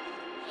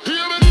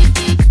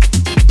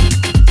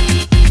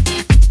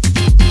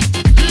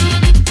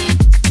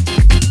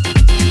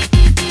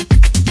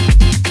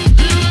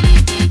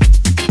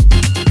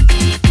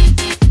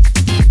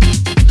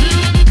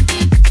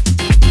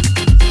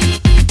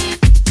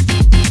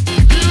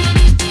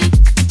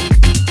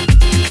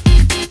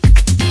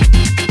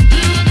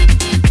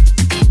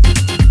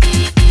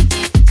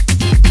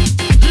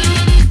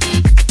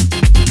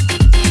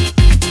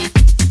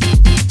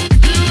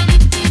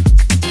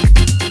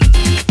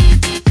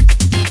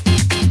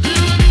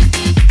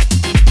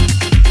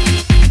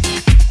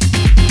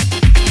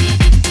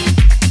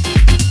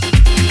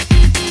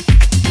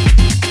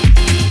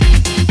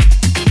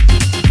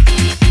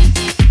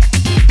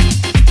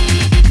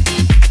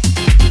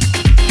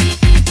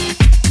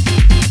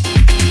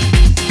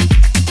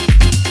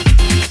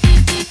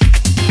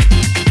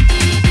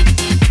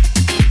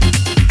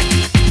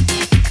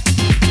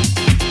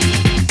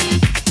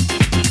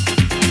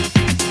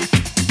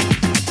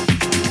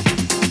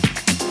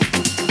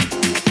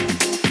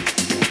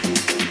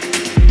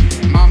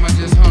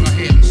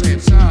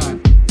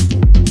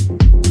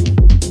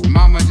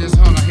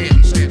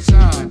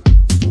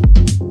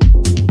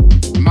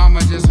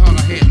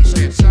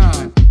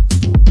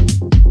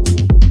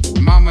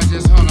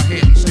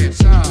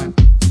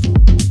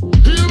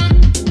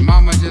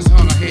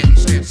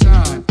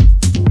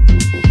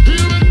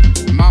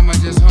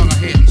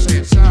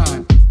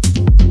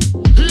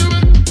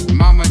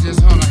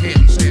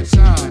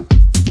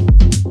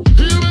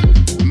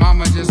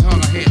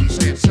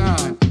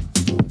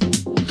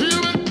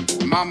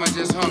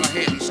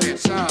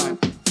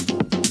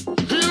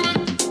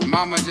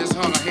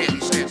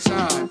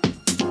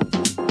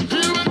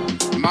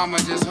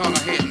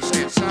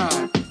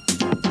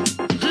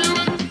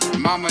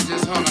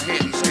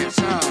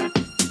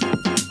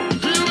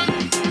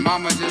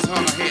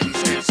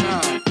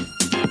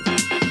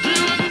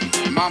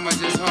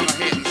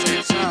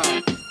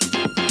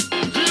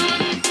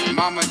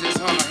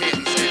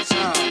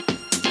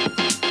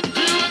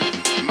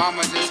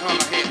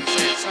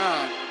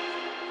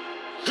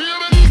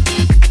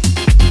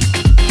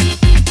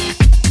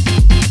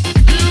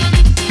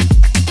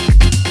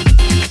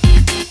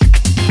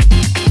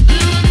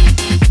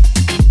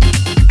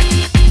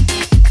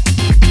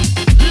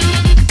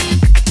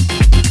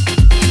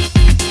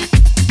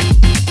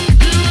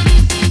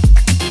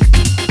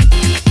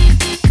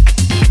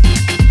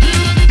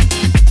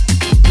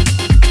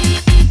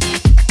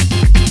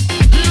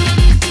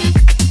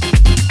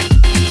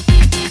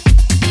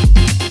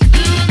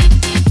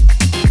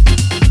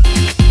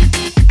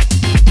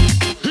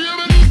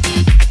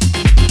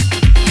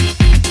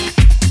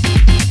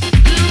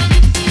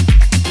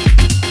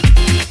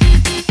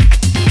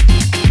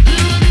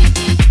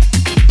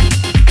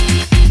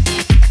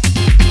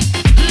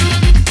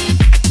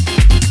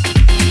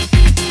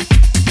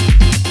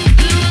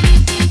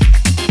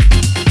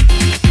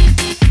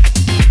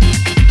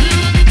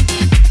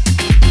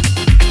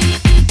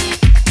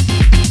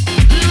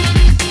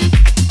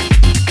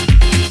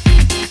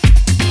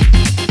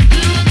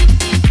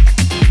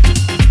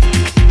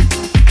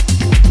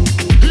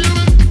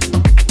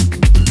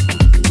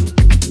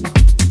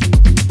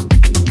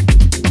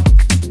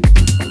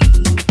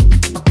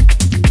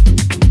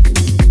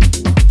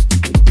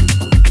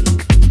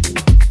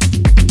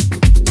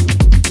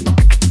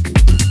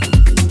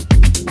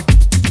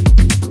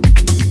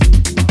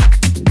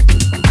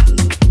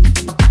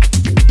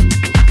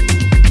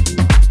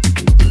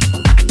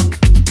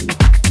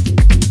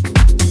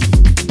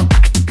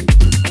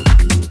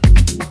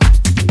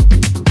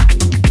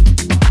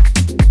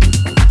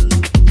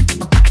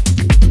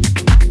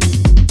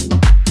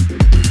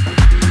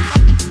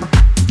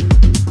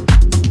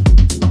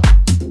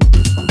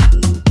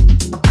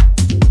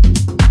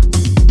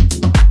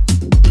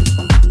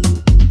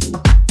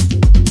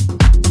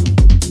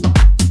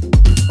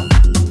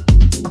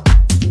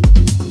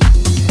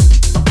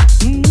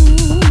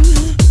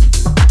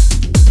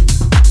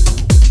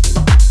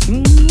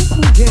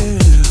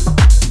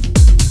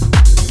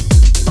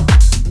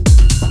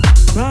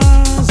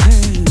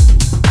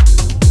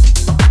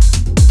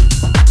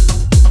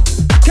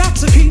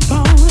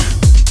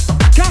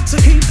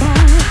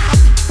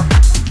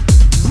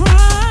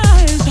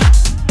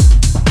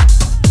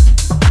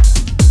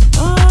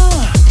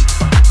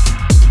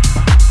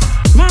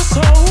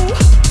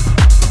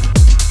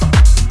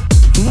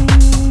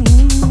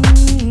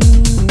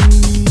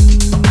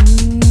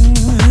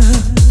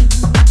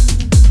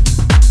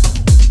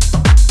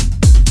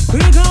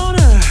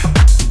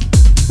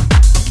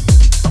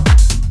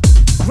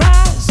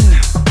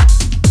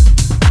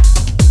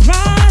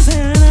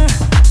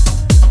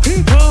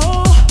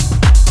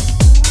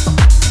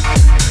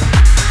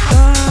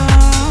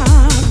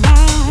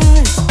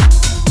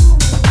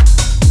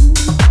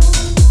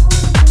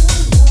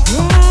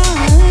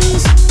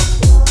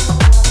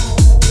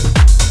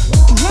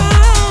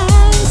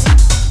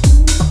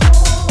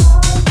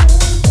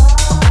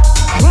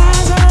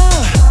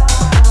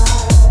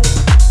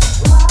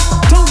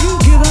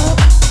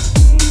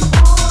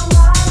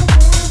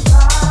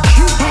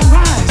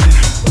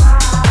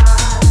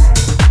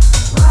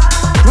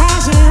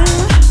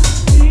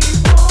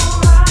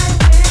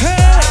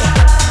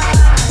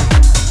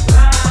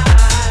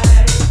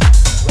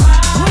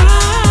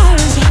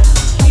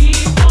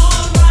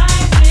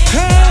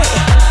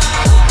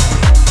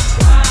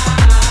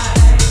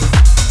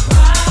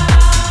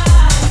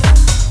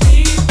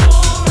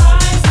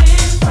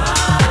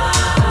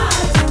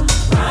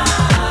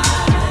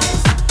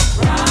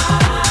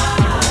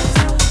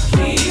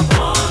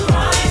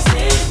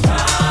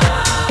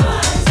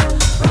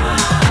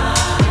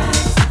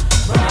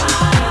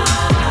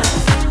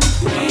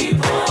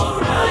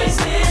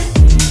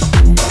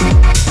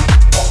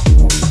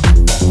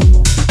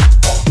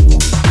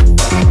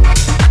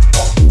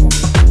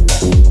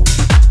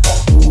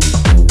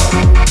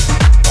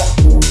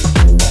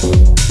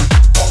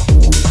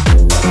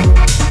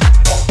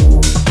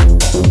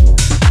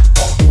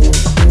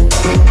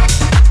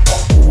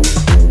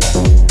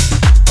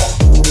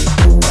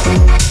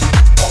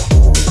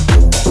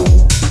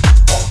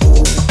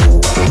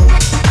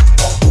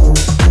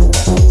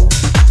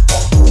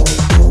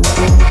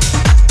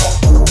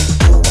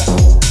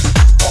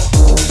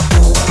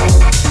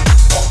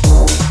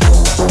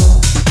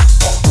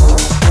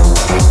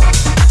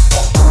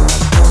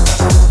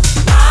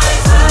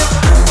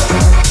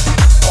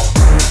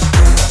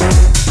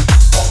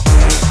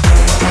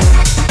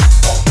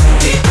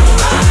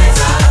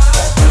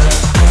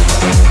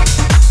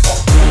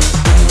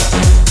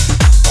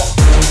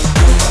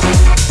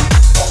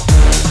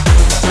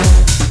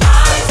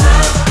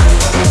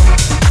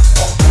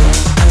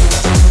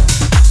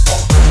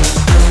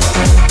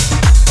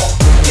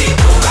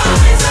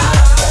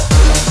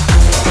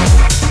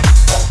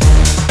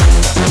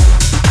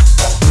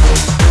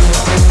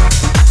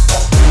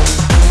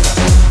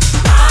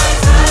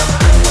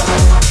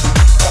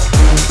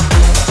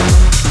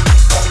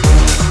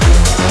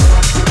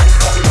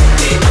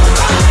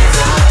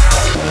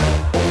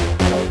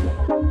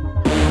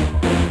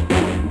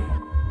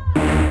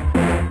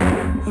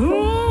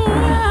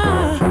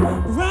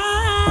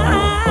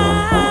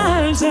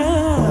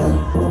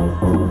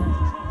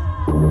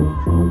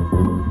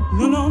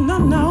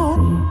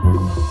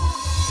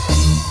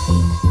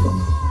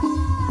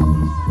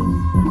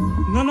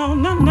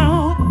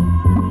 no.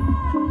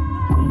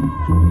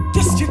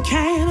 Yes, you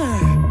can.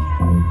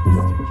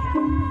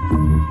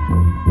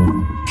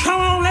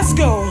 Come on, let's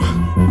go.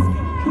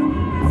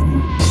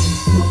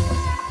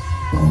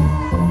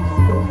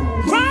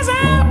 Rise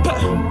up.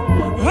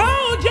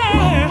 Oh,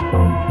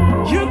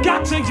 yeah. You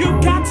got to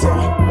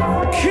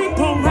keep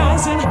on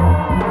rising.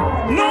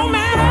 No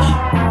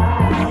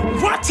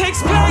matter what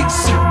takes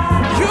place,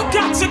 you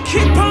got to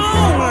keep on.